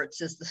favorites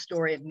is the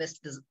story of Miss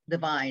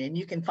Divine, and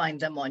you can find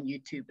them on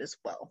YouTube as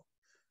well.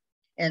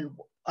 And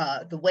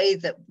the way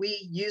that we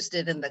used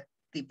it in the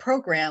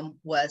program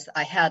was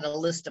I had a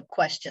list of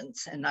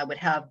questions, and I would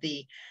have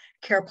the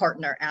care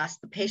partner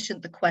ask the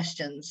patient the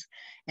questions.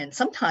 And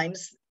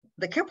sometimes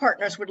the care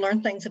partners would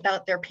learn things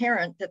about their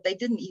parent that they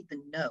didn't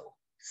even know.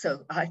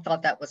 So I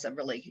thought that was a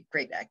really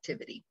great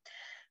activity.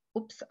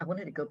 Oops, I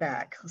wanted to go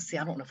back. Let's see,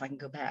 I don't know if I can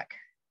go back.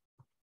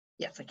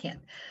 Yes, I can.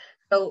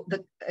 So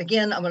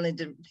again, I wanted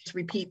to just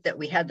repeat that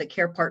we had the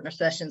care partner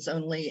sessions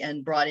only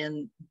and brought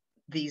in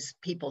these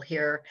people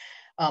here.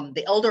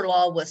 The elder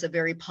law was a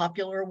very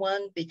popular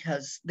one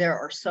because there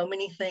are so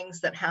many things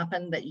that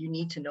happen that you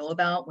need to know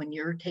about when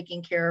you're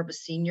taking care of a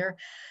senior.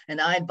 And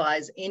I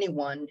advise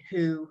anyone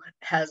who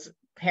has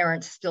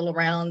parents still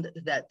around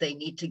that they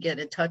need to get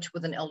in touch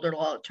with an elder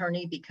law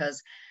attorney,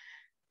 because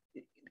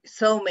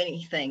so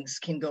many things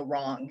can go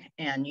wrong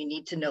and you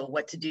need to know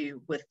what to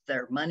do with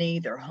their money,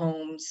 their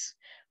homes,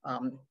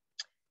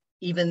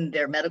 even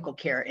their medical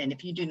care. And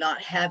if you do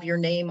not have your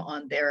name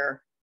on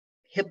their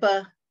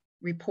HIPAA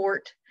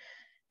report,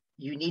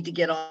 you need to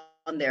get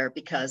on there,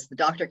 because the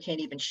doctor can't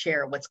even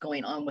share what's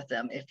going on with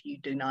them if you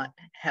do not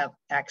have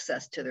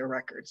access to their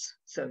records.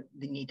 So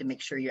you need to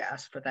make sure you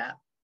ask for that.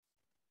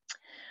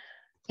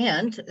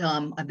 And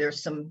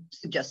there's some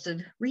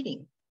suggested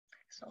reading.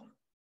 So,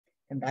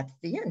 and that's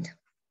the end.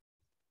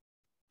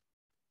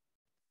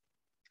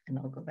 And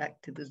I'll go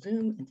back to the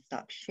Zoom and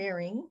stop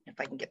sharing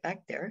if I can get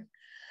back there.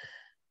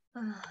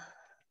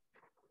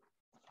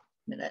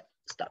 Minute,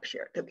 stop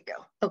share. There we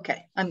go.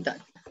 Okay, I'm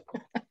done.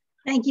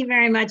 Thank you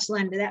very much,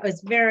 Linda. That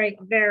was very,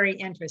 very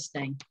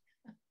interesting.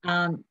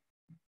 Our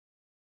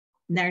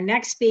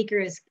next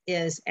speaker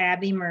is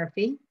Abby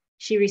Murphy.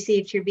 She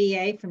received her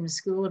BA from the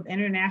School of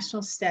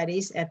International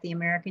Studies at the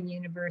American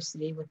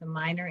University with a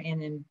minor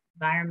in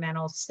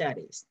environmental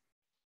studies.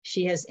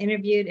 She has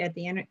interned at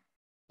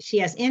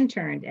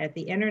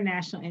the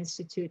International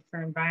Institute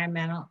for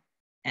Environment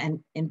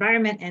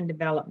and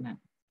Development,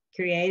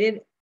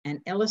 created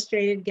an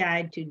illustrated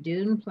guide to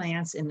dune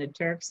plants in the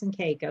Turks and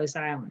Caicos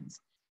Islands,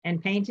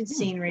 and painted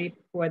scenery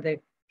for the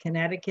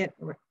Connecticut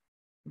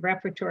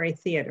Repertory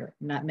Theater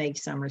Nutmeg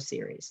Summer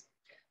Series.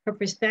 Her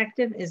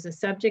perspective is the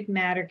subject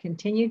matter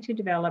continued to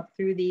develop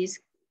through these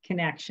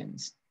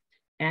connections.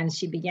 And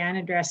she began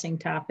addressing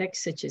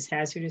topics such as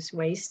hazardous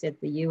waste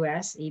at the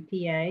US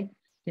EPA,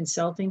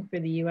 consulting for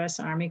the US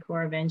Army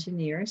Corps of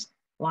Engineers,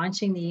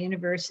 launching the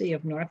University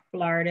of North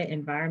Florida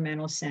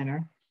Environmental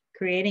Center,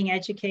 creating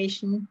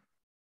education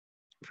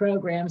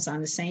programs on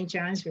the St.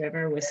 Johns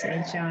River with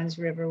St. Johns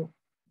River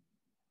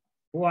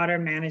Water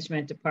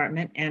Management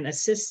Department, and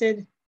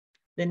assisted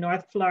the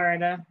North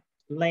Florida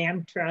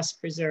Land Trust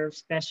preserve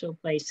special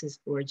places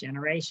for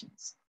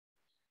generations.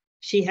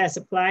 She has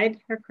applied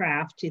her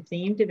craft to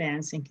themed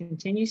events and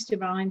continues to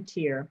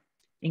volunteer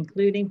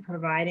including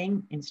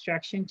providing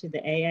instruction to the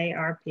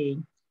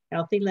AARP,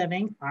 Healthy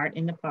Living, Art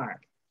in the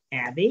Park.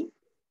 Abby?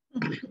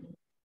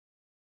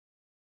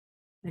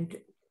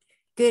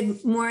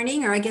 Good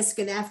morning, or I guess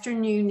good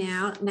afternoon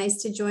now.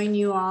 Nice to join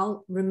you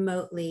all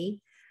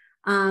remotely.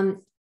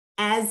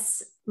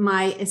 As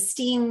my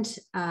esteemed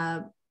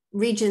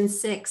Region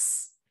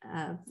 6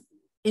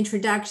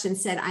 introduction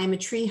said, I'm a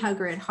tree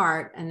hugger at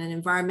heart and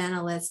an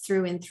environmentalist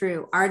through and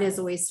through. Art has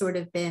always sort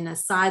of been a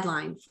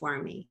sideline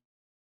for me,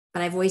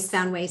 but I've always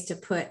found ways to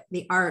put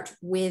the art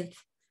with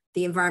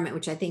the environment,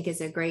 which I think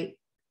is a great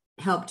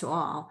help to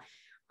all.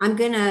 I'm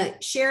going to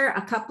share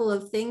a couple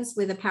of things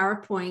with a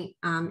PowerPoint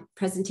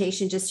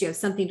presentation, just so you have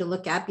something to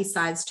look at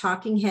besides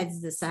talking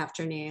heads this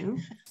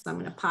afternoon. So I'm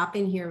going to pop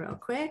in here real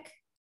quick.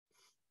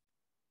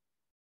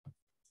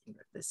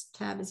 This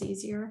tab is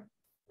easier.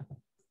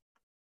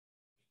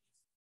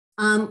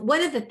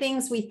 One of the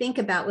things we think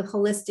about with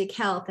holistic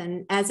health,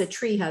 and as a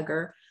tree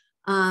hugger,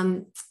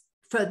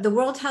 for the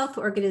World Health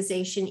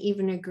Organization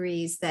even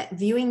agrees that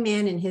viewing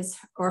man in his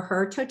or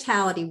her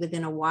totality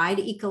within a wide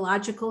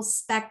ecological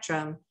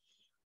spectrum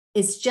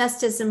is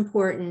just as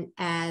important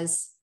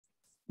as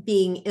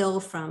being ill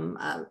from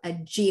a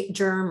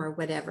germ or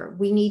whatever.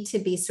 We need to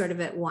be sort of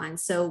at one.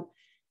 So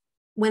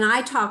when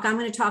I talk, I'm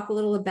going to talk a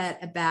little bit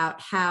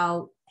about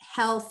how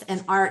health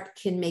and art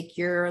can make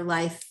your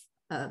life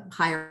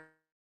higher,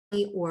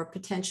 or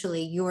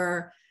potentially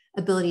your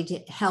ability to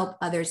help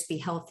others be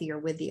healthier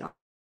with the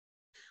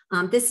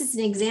art. This is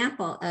an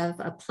example of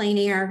a plein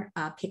air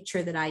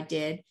picture that I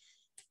did.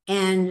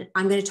 And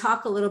I'm going to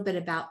talk a little bit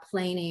about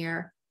plein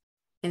air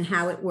and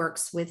how it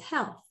works with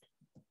health.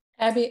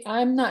 Abby,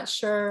 I'm not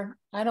sure.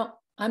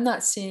 I'm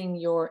not seeing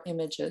your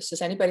images.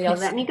 Does anybody else?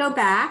 Let me go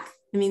back.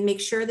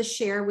 Make sure the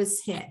share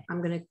was hit. I'm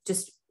going to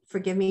just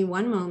forgive me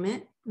one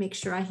moment. Make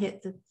sure I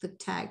hit the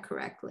tag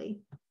correctly.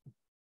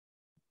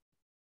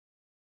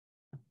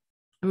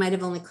 I might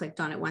have only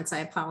clicked on it once. I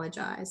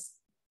apologize.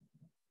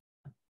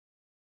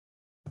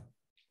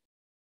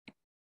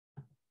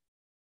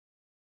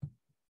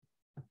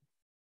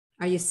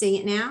 Are you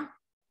seeing it now?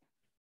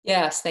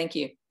 Yes, thank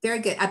you. Very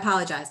good. I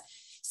apologize.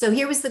 So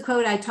here was the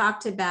quote I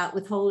talked about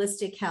with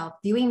holistic health: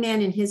 viewing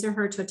man in his or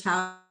her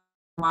totality,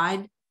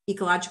 wide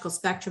ecological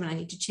spectrum. And I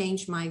need to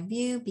change my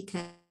view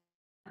because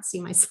I can't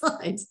see my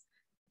slides.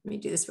 Let me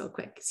do this real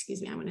quick.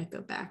 Excuse me. I'm going to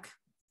go back.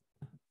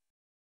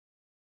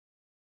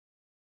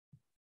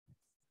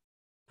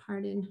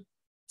 Pardon.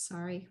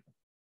 Sorry.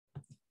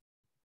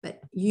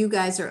 But you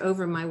guys are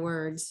over my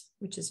words,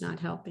 which is not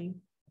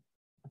helping.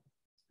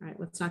 All right.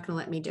 Well, it's not going to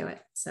let me do it.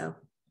 So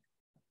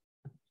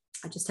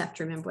I just have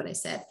to remember what I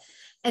said.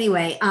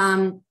 Anyway,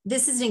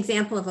 this is an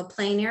example of a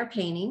plein air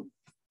painting.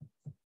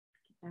 Get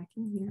back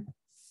in here.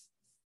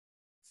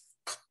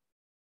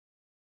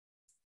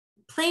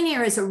 Plein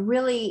air has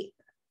really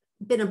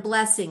been a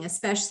blessing,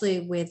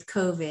 especially with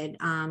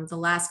COVID the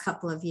last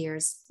couple of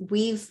years.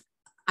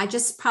 I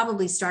just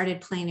probably started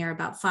plein air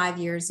about 5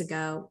 years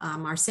ago.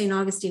 Our St.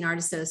 Augustine Art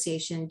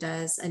Association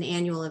does an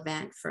annual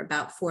event for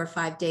about 4 or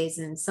 5 days.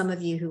 And some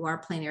of you who are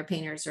plein air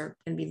painters are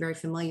going to be very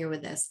familiar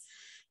with this.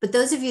 But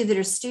those of you that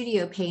are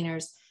studio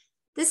painters,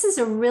 this is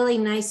a really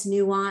nice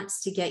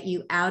nuance to get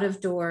you out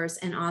of doors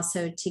and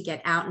also to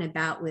get out and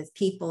about with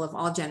people of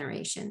all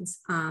generations.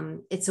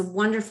 It's a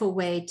wonderful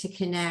way to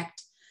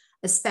connect,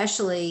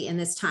 especially in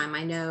this time.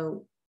 I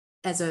know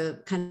as a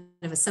kind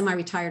of a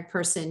semi-retired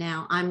person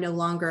now, I'm no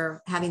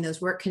longer having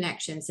those work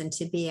connections, and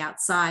to be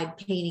outside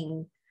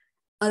painting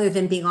other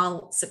than being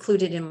all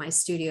secluded in my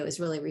studio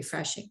is really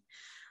refreshing.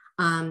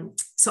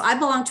 So I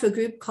belong to a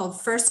group called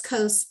First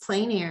Coast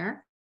Plein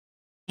Air.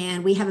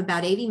 And we have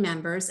about 80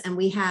 members, and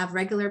we have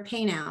regular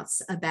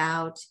paint-outs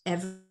about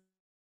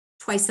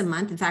twice a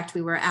month. In fact,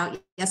 we were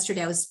out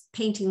yesterday. I was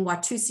painting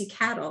Watusi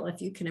cattle,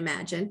 if you can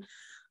imagine.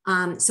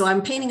 So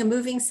I'm painting a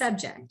moving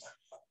subject.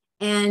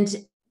 And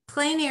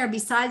plein air,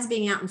 besides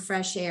being out in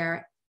fresh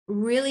air,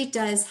 really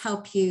does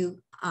help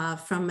you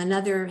from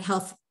another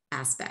health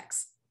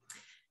aspects.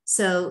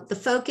 So the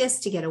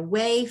focus to get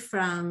away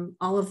from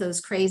all of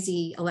those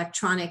crazy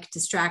electronic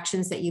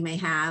distractions that you may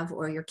have,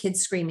 or your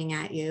kids screaming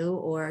at you,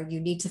 or you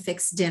need to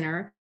fix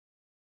dinner.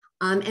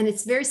 And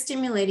it's very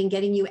stimulating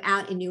getting you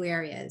out in new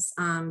areas.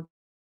 The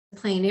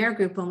plein air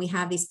group, when we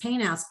have these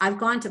paint outs, I've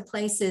gone to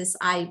places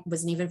I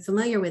wasn't even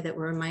familiar with, it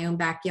were in my own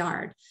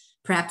backyard,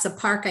 perhaps a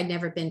park I'd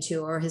never been to,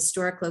 or a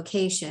historic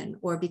location,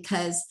 or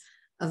because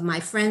of my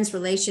friend's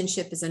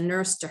relationship as a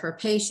nurse to her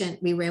patient,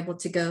 we were able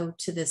to go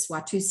to this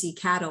Watusi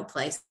cattle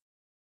place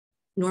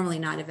normally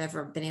not have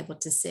ever been able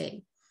to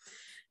see.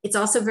 It's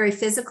also very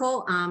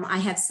physical. I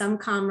have some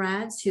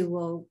comrades who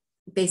will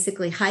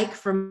basically hike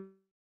from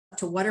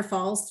to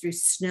waterfalls through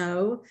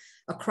snow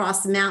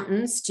across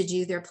mountains to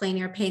do their plein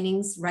air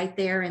paintings right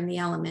there in the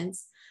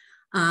elements.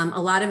 A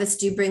lot of us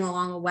do bring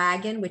along a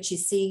wagon, which you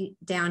see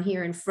down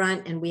here in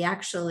front, and we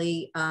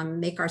actually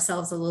make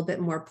ourselves a little bit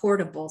more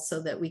portable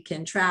so that we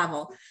can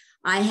travel.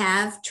 I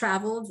have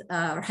traveled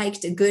or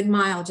hiked a good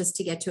mile just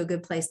to get to a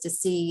good place to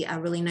see a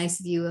really nice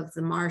view of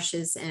the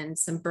marshes and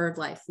some bird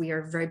life. We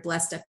are very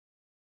blessed up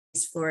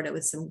Florida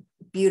with some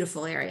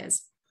beautiful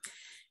areas.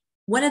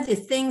 One of the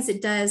things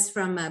it does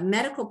from a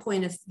medical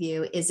point of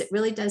view is it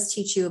really does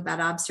teach you about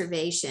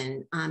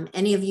observation.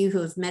 Any of you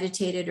who have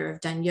meditated or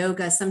have done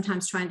yoga,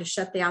 sometimes trying to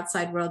shut the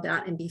outside world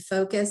out and be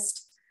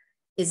focused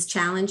is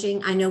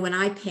challenging. I know when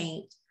I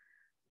paint,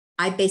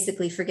 I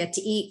basically forget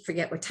to eat,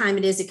 forget what time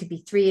it is. It could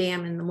be 3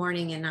 a.m. in the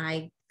morning and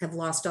I have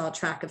lost all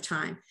track of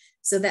time.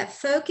 So that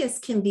focus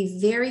can be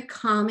very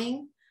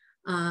calming.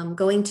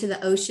 Going to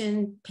the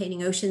ocean,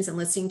 painting oceans and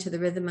listening to the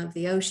rhythm of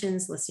the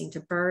oceans, listening to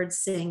birds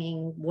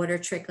singing, water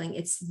trickling.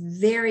 It's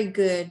very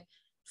good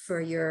for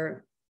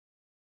your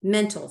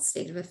mental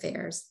state of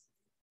affairs.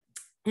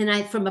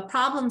 And from a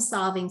problem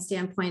solving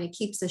standpoint, it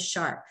keeps us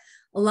sharp.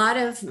 A lot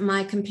of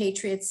my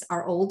compatriots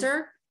are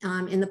older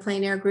in the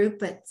plein air group,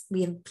 but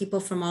we have people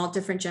from all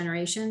different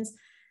generations.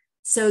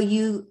 So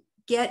you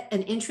get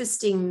an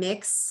interesting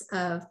mix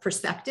of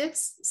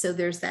perspectives. So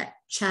there's that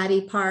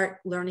chatty part,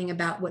 learning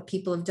about what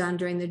people have done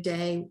during the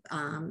day,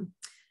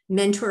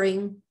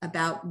 mentoring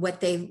about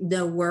what they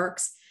know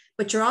works,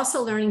 but you're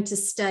also learning to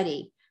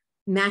study.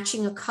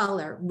 Matching a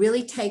color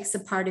really takes a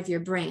part of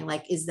your brain.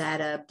 Like, is that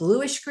a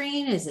bluish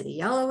green? Is it a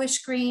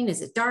yellowish green?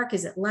 Is it dark?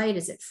 Is it light?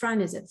 Is it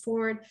front? Is it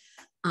forward?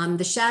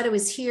 The shadow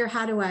is here.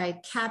 How do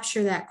I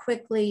capture that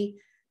quickly?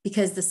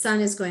 Because the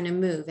sun is going to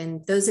move.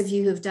 And those of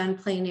you who've done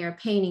plein air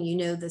painting, you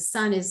know the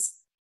sun is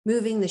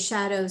moving, the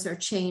shadows are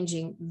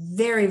changing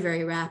very,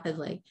 very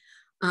rapidly.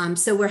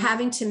 So we're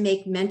having to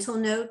make mental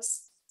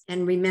notes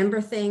and remember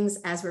things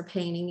as we're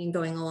painting and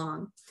going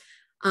along.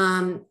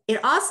 It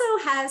also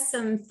has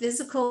some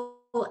physical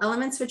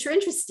elements which are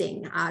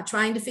interesting,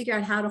 trying to figure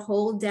out how to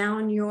hold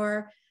down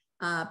your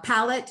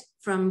palette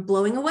from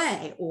blowing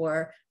away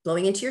or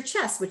blowing into your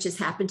chest, which has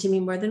happened to me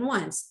more than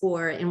once.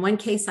 Or in one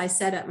case, I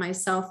set up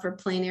myself for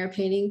plein air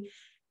painting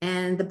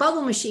and the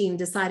bubble machine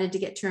decided to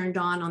get turned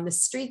on the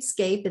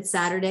streetscape. It's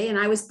Saturday and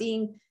I was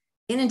being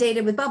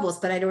inundated with bubbles,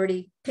 but I'd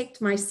already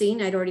picked my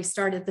scene. I'd already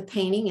started the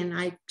painting and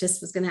I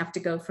just was going to have to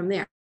go from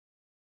there.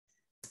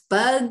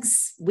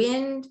 Bugs,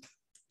 wind,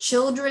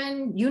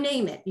 children, you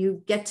name it.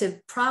 You get to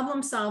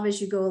problem solve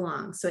as you go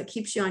along. So it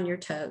keeps you on your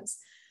toes.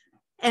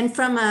 And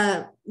from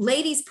a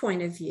lady's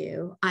point of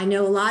view, I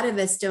know a lot of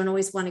us don't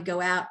always want to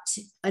go out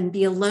and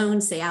be alone,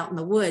 say out in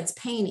the woods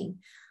painting.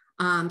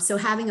 So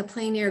having a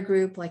plein air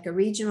group, like a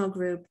regional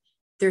group,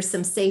 there's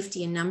some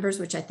safety in numbers,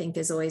 which I think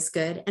is always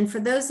good. And for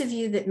those of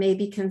you that may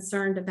be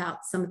concerned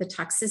about some of the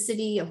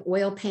toxicity of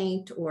oil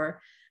paint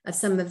or of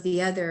some of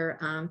the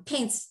other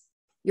paints,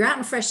 you're out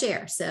in fresh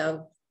air.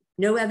 So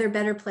no other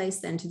better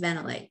place than to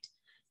ventilate.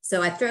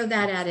 So I throw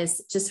that out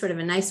as just sort of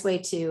a nice way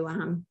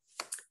to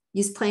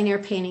use plein air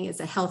painting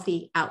as a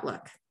healthy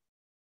outlook.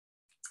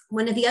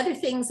 One of the other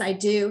things I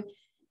do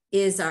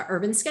is our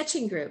urban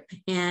sketching group.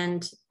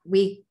 And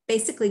we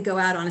basically go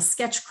out on a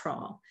sketch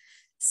crawl.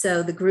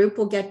 So the group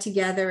will get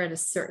together at a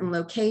certain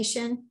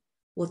location.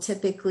 We'll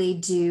typically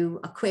do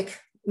a quick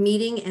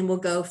meeting and we'll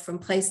go from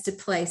place to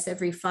place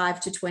every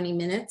 5 to 20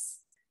 minutes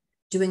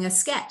doing a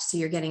sketch. So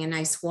you're getting a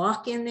nice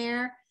walk in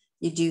there.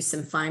 You do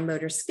some fine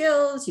motor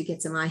skills, you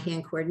get some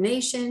eye-hand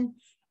coordination.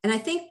 And I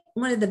think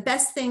one of the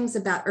best things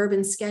about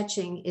urban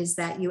sketching is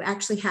that you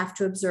actually have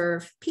to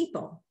observe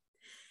people.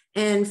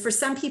 And for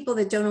some people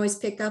that don't always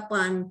pick up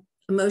on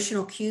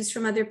emotional cues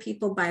from other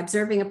people by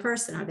observing a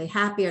person, are they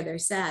happy? Are they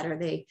sad? Are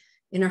they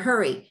in a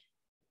hurry?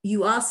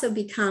 You also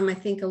become, I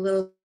think, a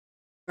little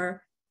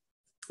more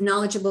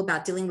knowledgeable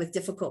about dealing with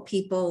difficult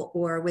people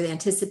or with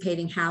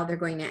anticipating how they're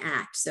going to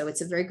act. So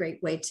it's a very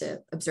great way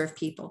to observe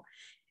people.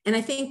 And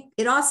I think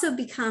it also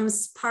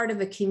becomes part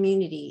of a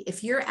community.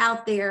 If you're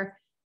out there,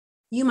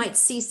 you might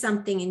see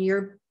something in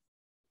your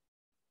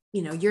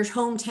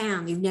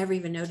hometown you've never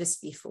even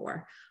noticed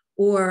before,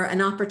 or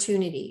an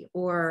opportunity,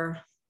 or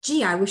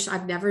gee, I wish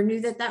I've never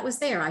knew that was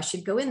there. I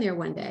should go in there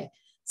one day.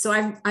 So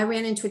I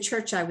ran into a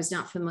church I was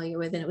not familiar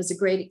with, and it was a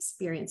great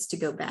experience to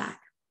go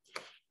back.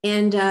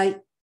 And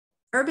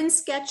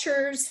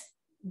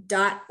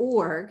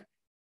urbansketchers.org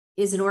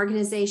is an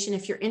organization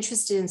if you're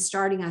interested in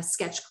starting a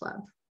sketch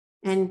club.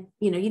 And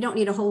you don't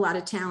need a whole lot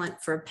of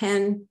talent for a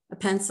pen, a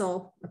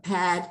pencil, a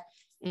pad,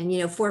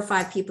 and 4 or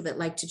 5 people that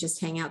like to just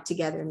hang out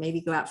together and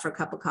maybe go out for a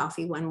cup of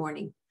coffee one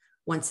morning,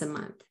 once a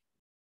month.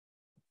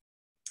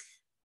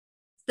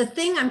 The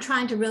thing I'm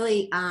trying to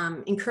really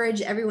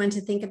encourage everyone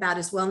to think about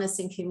is wellness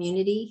and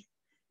community.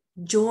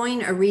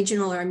 Join a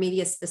regional or a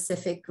media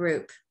specific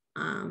group.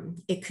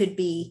 It could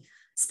be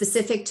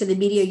specific to the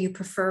media you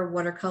prefer,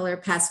 watercolor,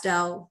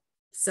 pastel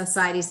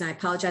societies, and I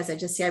apologize, I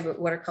just see I wrote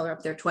watercolor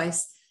up there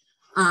twice.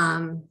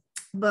 Or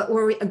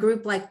a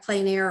group like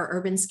plein air or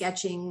urban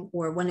sketching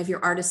or one of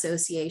your art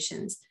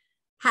associations.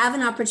 Have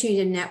an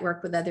opportunity to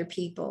network with other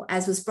people.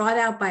 As was brought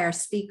out by our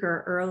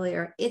speaker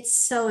earlier, it's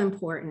so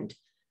important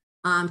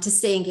to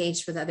stay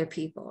engaged with other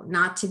people,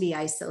 not to be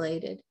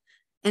isolated.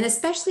 And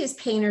especially as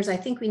painters, I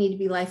think we need to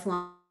be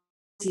lifelong,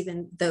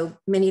 even though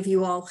many of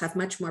you all have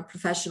much more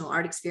professional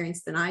art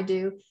experience than I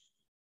do.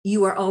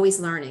 You are always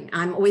learning.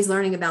 I'm always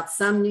learning about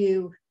some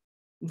new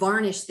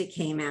varnish that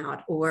came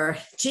out, or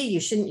gee,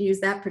 you shouldn't use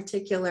that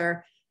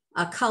particular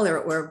color,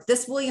 or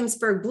this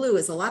Williamsburg blue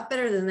is a lot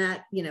better than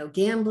that, you know,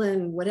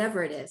 Gamblin,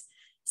 whatever it is.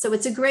 So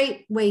it's a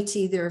great way to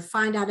either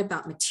find out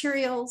about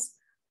materials,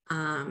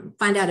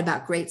 find out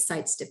about great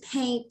sites to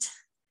paint,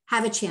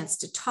 have a chance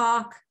to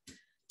talk,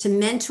 to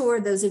mentor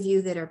those of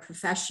you that are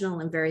professional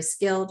and very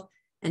skilled,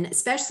 and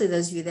especially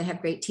those of you that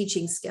have great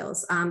teaching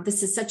skills.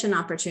 This is such an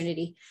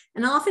opportunity.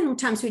 And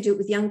oftentimes we do it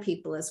with young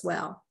people as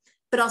well,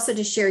 but also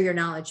to share your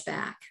knowledge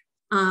back.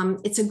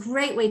 It's a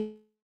great way to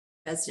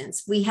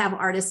residents. We have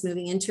artists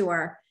moving into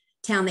our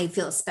town. They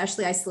feel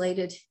especially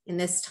isolated in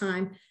this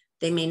time.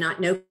 They may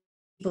not know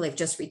people. They've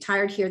just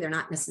retired here. They're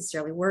not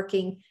necessarily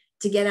working.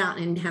 To get out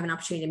and have an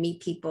opportunity to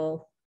meet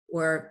people,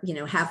 or, you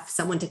know, have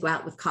someone to go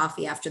out with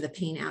coffee after the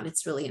paint out.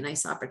 It's really a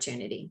nice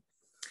opportunity.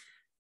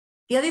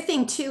 The other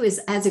thing too is,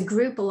 as a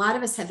group, a lot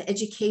of us have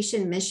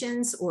education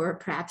missions, or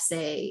perhaps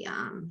a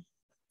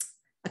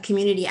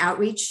community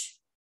outreach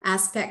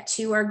aspect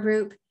to our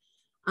group.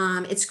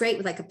 It's great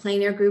with like a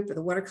plein air group or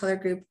the watercolor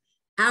group.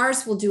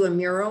 Ours will do a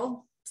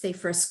mural, say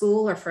for a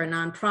school or for a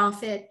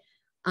nonprofit.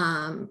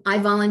 I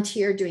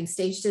volunteer doing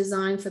stage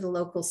design for the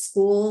local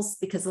schools,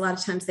 because a lot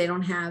of times they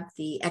don't have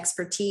the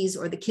expertise,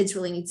 or the kids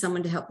really need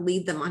someone to help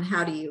lead them on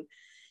how do you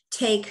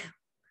take,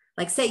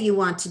 like say you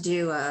want to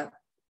do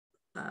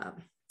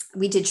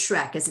we did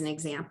Shrek as an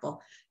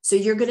example. So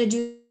you're going to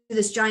do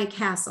this giant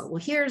castle.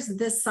 Well, here's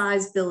this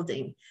size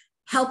building,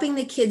 helping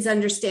the kids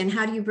understand,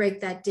 how do you break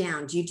that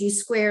down? Do you do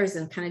squares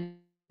and kind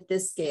of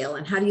this scale,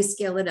 and how do you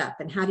scale it up,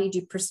 and how do you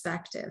do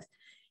perspective?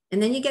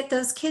 And then you get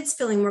those kids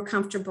feeling more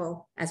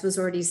comfortable, as was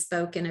already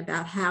spoken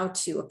about, how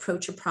to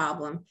approach a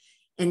problem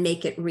and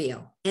make it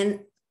real.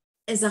 And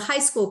as a high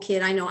school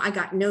kid, I know I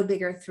got no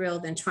bigger thrill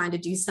than trying to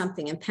do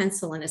something in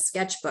pencil in a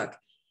sketchbook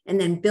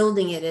and then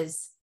building it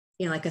as,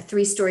 you know, like a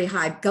 3-story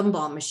high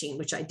gumball machine,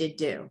 which I did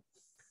do.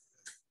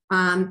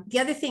 The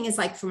other thing is,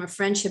 like from a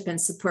friendship and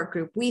support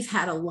group, we've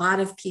had a lot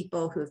of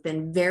people who have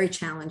been very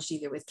challenged,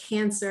 either with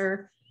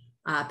cancer,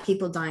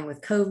 people dying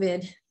with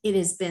COVID. It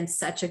has been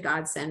such a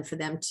godsend for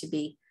them to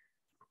be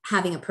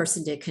having a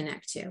person to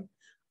connect to.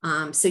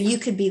 So you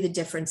could be the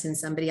difference in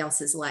somebody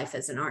else's life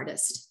as an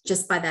artist,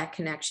 just by that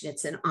connection.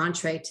 It's an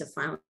entree to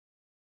finally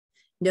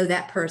know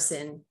that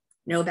person,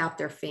 know about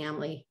their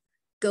family,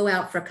 go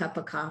out for a cup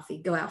of coffee,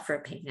 go out for a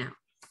paint out.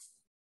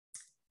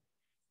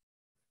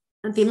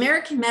 The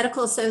American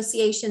Medical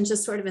Association,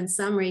 just sort of in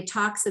summary,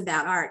 talks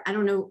about art. I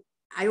don't know,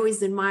 I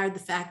always admired the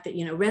fact that,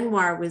 you know,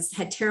 Renoir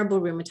had terrible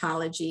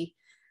rheumatology.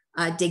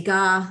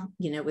 Degas,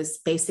 you know, was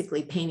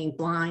basically painting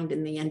blind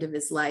in the end of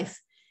his life,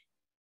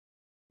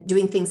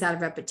 doing things out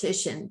of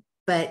repetition.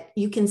 But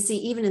you can see,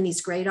 even in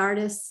these great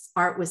artists,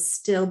 art was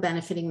still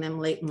benefiting them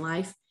late in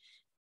life.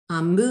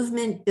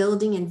 Movement,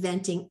 building,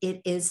 inventing,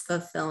 it is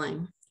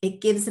fulfilling. It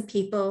gives the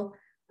people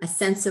a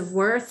sense of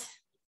worth,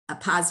 a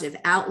positive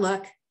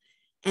outlook,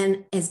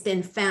 and has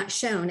been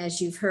shown, as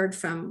you've heard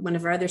from one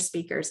of our other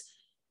speakers,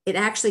 it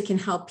actually can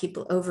help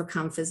people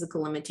overcome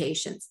physical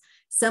limitations.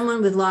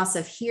 Someone with loss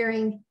of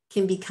hearing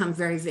can become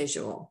very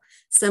visual.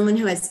 Someone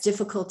who has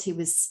difficulty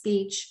with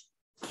speech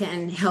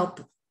can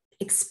help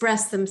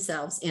express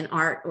themselves in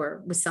art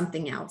or with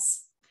something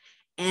else.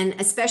 And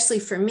especially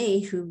for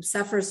me, who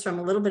suffers from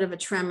a little bit of a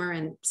tremor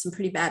and some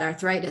pretty bad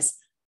arthritis,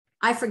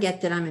 I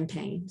forget that I'm in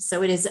pain.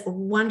 So it is a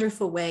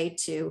wonderful way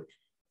to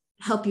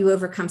help you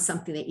overcome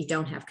something that you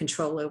don't have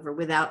control over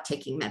without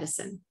taking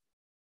medicine.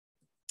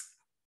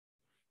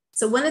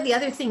 So one of the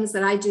other things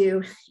that I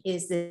do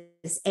is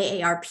this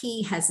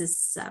AARP has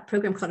this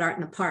program called Art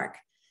in the Park.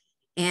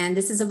 And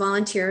this is a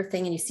volunteer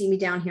thing, and you see me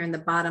down here in the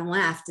bottom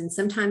left. And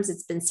sometimes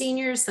it's been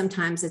seniors,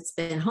 sometimes it's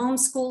been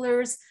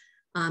homeschoolers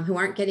who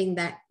aren't getting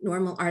that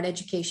normal art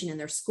education in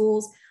their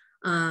schools.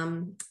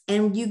 And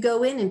you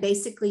go in and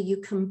basically you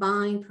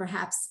combine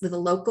perhaps with a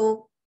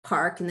local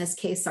park. In this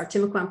case, our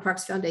Timucuan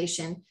Parks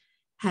Foundation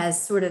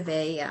has sort of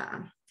a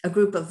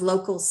group of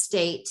local,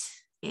 state,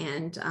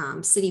 and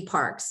city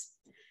parks.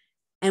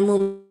 And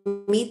we'll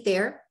meet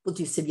there, we'll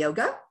do some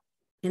yoga,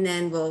 and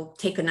then we'll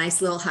take a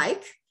nice little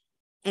hike,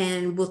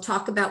 and we'll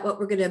talk about what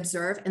we're going to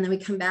observe, and then we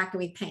come back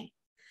and we paint.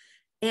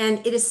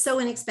 And it is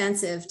so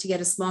inexpensive to get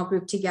a small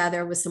group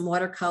together with some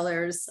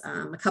watercolors,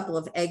 a couple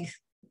of egg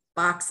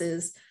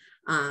boxes.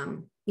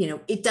 You know,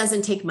 it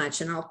doesn't take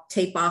much, and I'll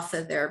tape off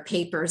of their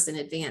papers in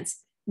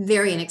advance.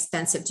 Very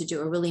inexpensive to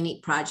do a really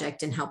neat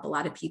project and help a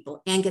lot of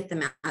people and get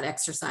them out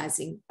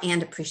exercising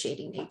and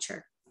appreciating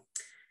nature.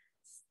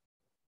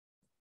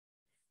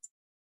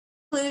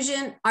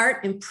 Conclusion,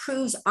 art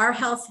improves our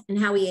health and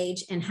how we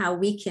age and how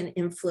we can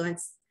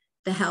influence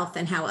the health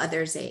and how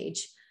others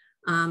age.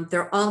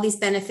 There are all these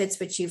benefits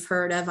which you've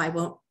heard of. I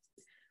won't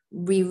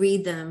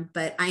reread them,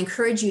 but I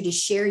encourage you to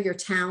share your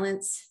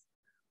talents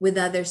with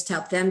others to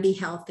help them be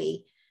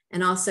healthy,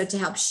 and also to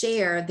help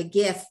share the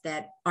gift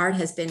that art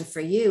has been for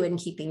you in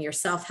keeping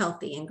yourself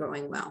healthy and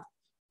growing well.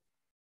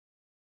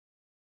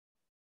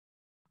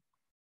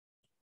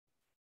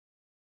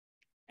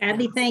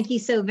 Abby, thank you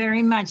so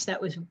very much.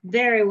 That was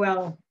very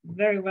well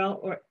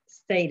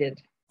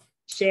stated.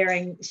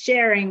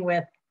 Sharing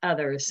with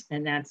others,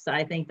 and that's,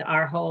 I think,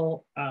 our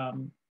whole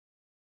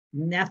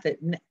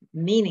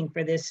meaning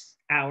for this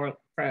hour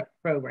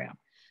program.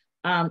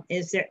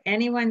 Is there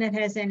anyone that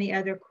has any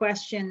other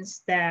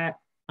questions that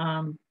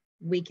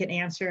we can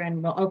answer?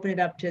 And we'll open it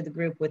up to the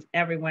group with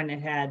everyone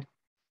that had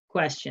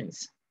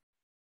questions.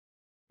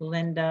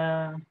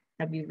 Linda,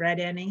 have you read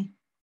any?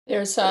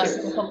 There's a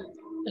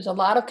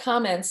lot of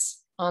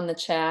comments on the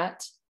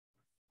chat.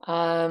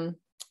 Not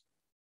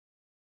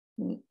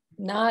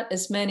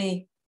as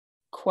many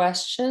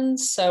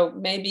questions. So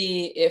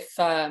maybe if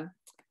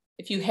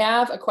you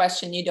have a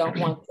question, you don't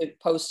want to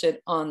post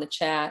it on the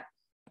chat.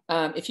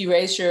 If you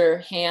raise your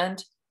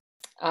hand,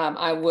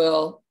 I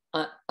will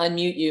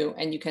unmute you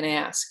and you can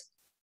ask.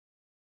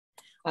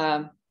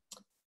 I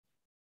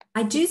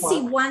do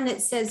see one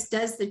that says,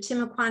 does the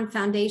Timucuan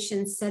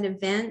Foundation set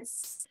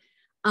events?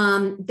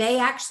 They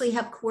actually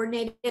have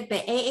coordinated it,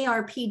 but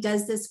AARP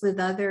does this with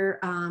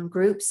other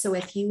groups. So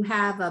if you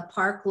have a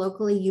park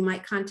locally, you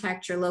might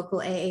contact your local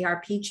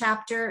AARP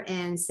chapter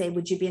and say,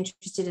 would you be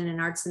interested in an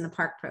Arts in the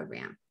Park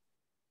program?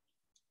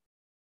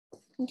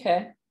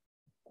 Okay,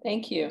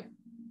 thank you.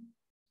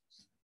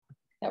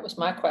 That was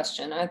my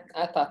question.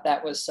 I thought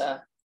that was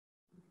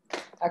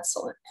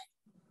excellent.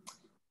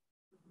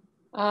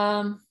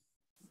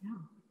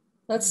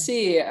 Let's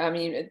see. I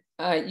mean,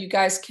 you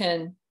guys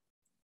can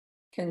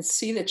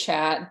see the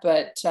chat,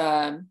 but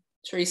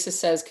Teresa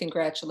says,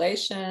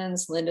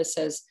 congratulations. Linda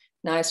says,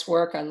 nice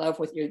work. I love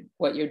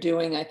what you're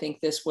doing. I think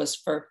this was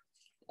for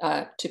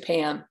to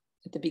Pam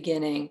at the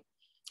beginning.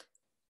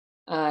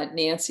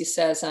 Nancy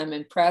says, I'm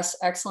impressed.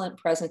 Excellent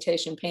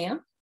presentation,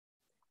 Pam.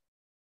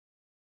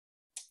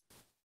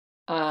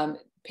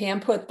 Pam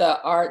put the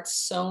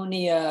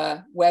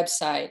Artsonia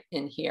website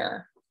in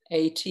here,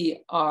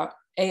 artsonie.com.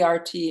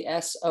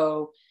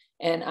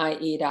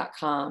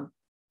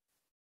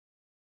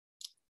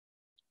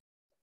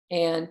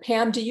 And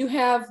Pam, do you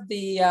have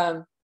the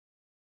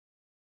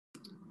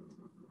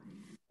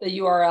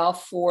URL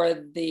for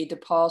the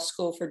DePaul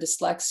School for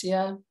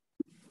Dyslexia?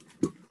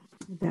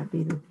 Would that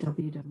be the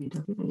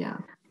www? Yeah.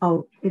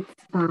 Oh, it's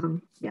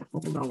yeah.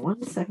 Hold on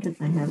one second.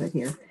 I have it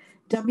here.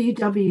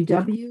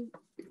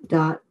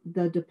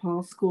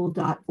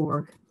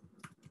 www.thedepaulschool.org.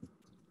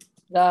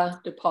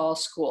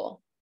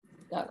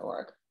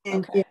 TheDePaulSchool.org.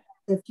 And okay.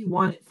 if you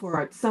want it for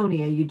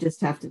Artsonia, you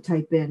just have to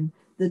type in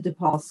the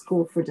DePaul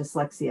School for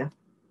Dyslexia.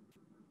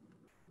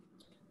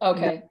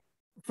 Okay.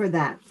 For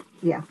that,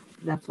 yeah,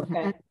 that's what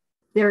okay. happened.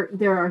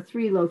 There are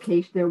 3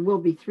 locations. There will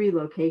be 3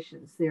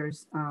 locations.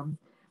 There's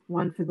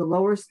one for the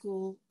lower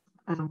school,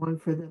 one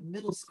for the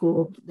middle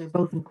school. They're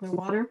both in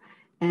Clearwater,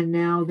 and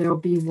now there'll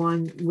be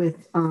one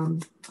with for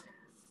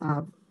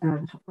a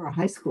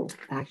high school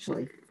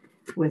actually,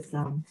 with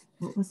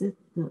what was it?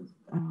 The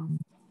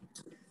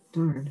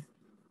darn,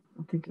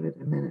 I'll think of it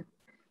in a minute.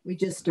 We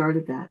just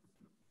started that,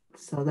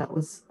 so that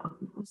was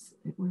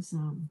it was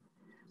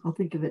I'll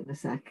think of it in a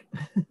sec.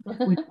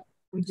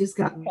 we just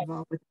got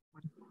involved with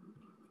one.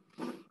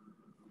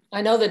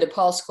 I know the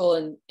DePaul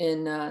School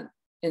in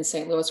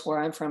St. Louis, where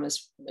I'm from,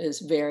 is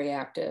very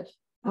active.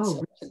 Oh,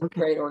 so it's a okay.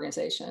 Great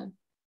organization.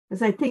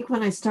 Because I think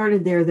when I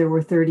started there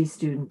were 30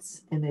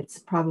 students, and it's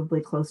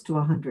probably close to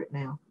 100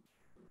 now.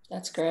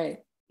 That's great.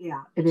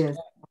 Yeah, it is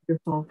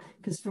wonderful.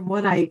 Because from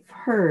what I've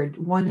heard,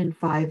 1 in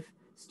 5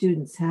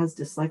 students has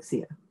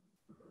dyslexia.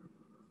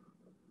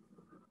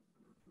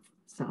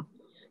 So,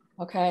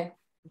 okay.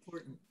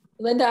 Important.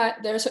 Linda,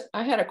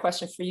 I had a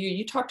question for you.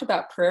 You talked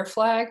about prayer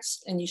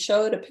flags and you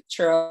showed a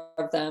picture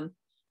of them,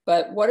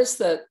 but what's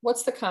the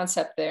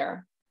concept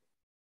there?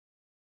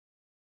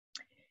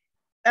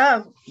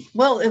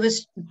 Well, it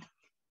was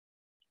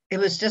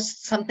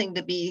just something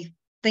to be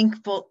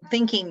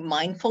thinking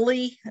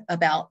mindfully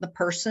about the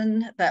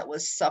person that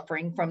was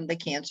suffering from the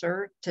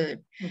cancer, to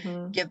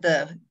give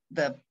the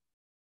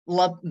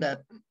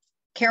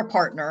care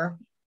partner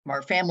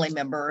or family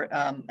member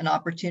an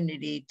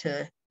opportunity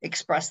to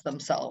express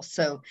themselves.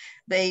 So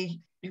they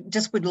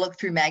just would look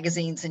through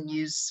magazines and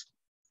use,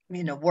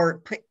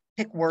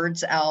 pick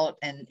words out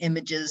and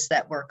images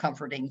that were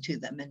comforting to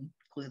them and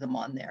glue them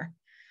on there.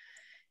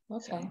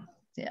 Okay. So,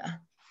 yeah.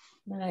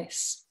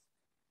 Nice.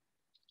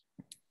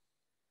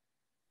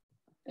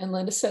 And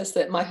Linda says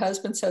that my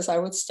husband says I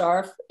would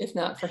starve if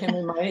not for him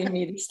reminding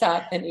me to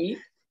stop and eat.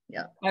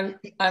 Yeah.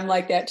 I'm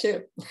like that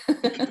too.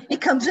 He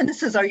comes in and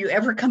says, are you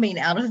ever coming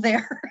out of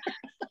there?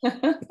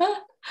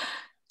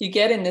 You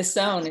get in this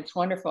zone. It's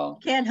wonderful.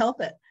 Can't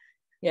help it.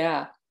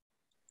 Yeah.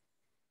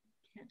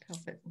 Can't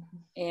help it.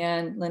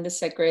 And Linda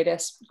said,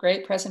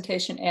 great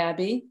presentation,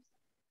 Abby.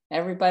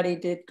 Everybody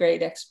did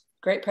great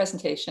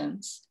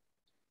presentations.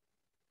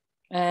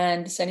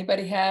 And does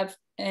anybody have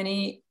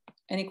any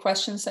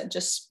questions? That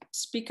just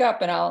speak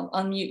up and I'll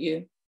unmute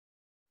you.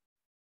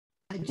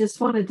 I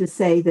just wanted to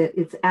say that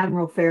it's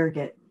Admiral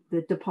Farragut.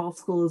 The DePaul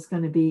School is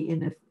going to be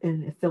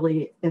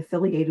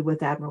affiliated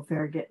with Admiral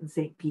Farragut in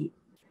St. Pete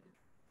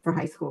for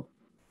high school.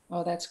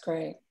 Oh, that's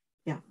great.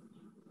 Yeah.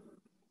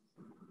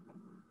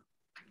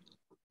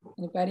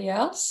 Anybody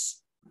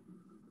else?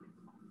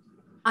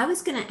 I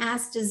was going to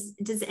ask,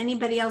 does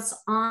anybody else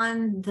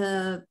on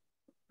the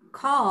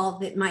call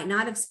that might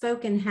not have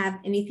spoken have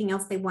anything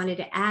else they wanted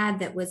to add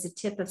that was a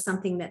tip of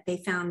something that they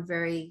found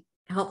very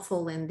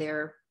helpful in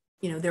their,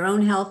 their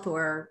own health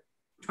or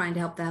trying to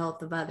help the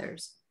health of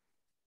others.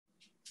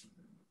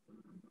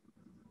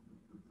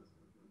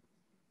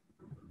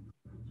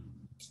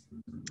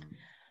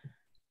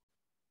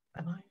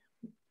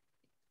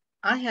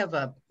 I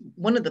have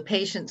one of the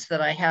patients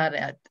that I had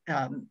at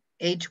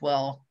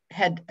Agewell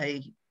had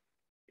a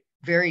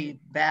very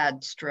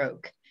bad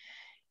stroke,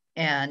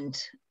 and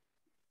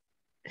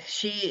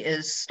she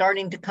is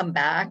starting to come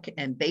back,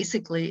 and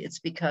basically it's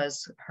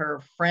because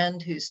her friend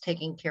who's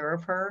taking care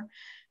of her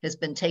has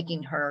been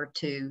taking her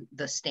to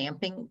the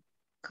stamping,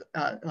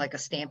 like a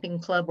stamping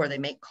club where they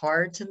make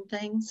cards and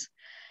things.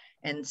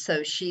 And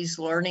so she's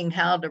learning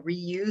how to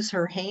reuse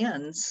her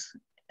hands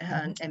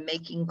and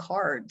making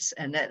cards,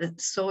 and that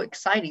it's so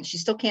exciting. She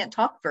still can't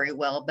talk very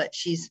well, but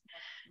she's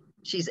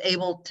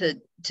able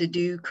to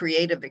do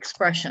creative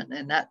expression,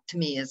 and that to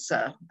me is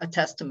a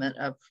testament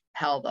of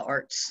how the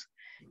arts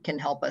can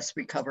help us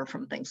recover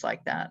from things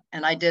like that.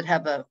 And I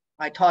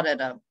taught at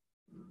a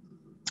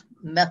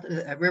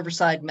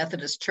Riverside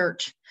Methodist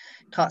Church,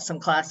 taught some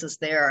classes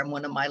there, and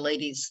one of my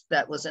ladies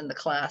that was in the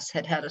class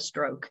had a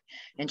stroke,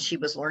 and she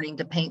was learning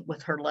to paint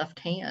with her left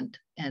hand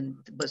and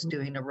was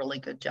doing a really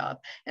good job.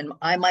 And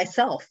I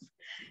myself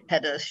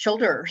had a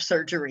shoulder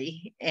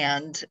surgery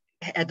and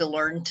had to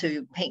learn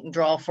to paint and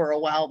draw for a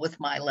while with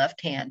my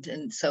left hand,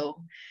 and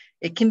so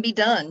it can be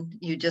done.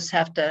 You just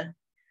have to,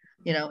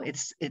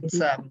 it's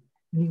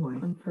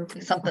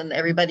something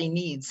everybody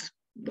needs.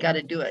 You got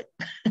to do it.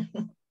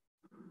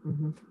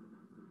 Mm-hmm.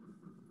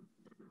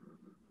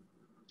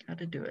 Got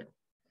to do it.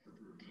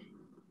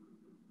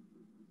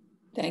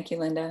 Thank you,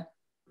 Linda.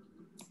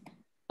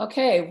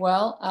 Okay,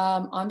 well,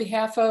 on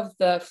behalf of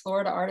the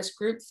Florida Artist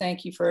Group,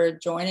 thank you for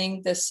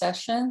joining this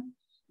session.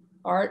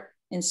 Art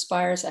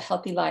inspires a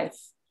healthy life.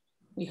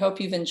 We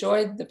hope you've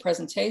enjoyed the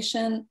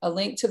presentation. A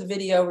link to the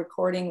video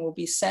recording will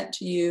be sent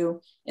to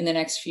you in the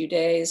next few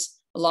days,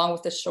 along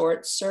with a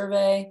short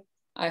survey.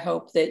 I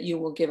hope that you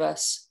will give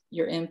us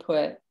your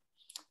input.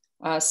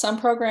 Some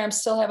programs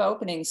still have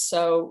openings,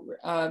 so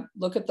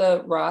look at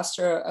the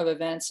roster of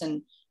events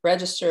and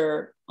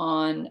register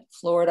on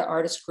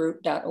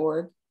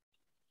floridaartistgroup.org.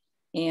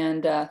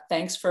 And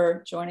thanks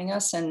for joining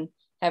us, and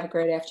have a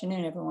great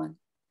afternoon, everyone.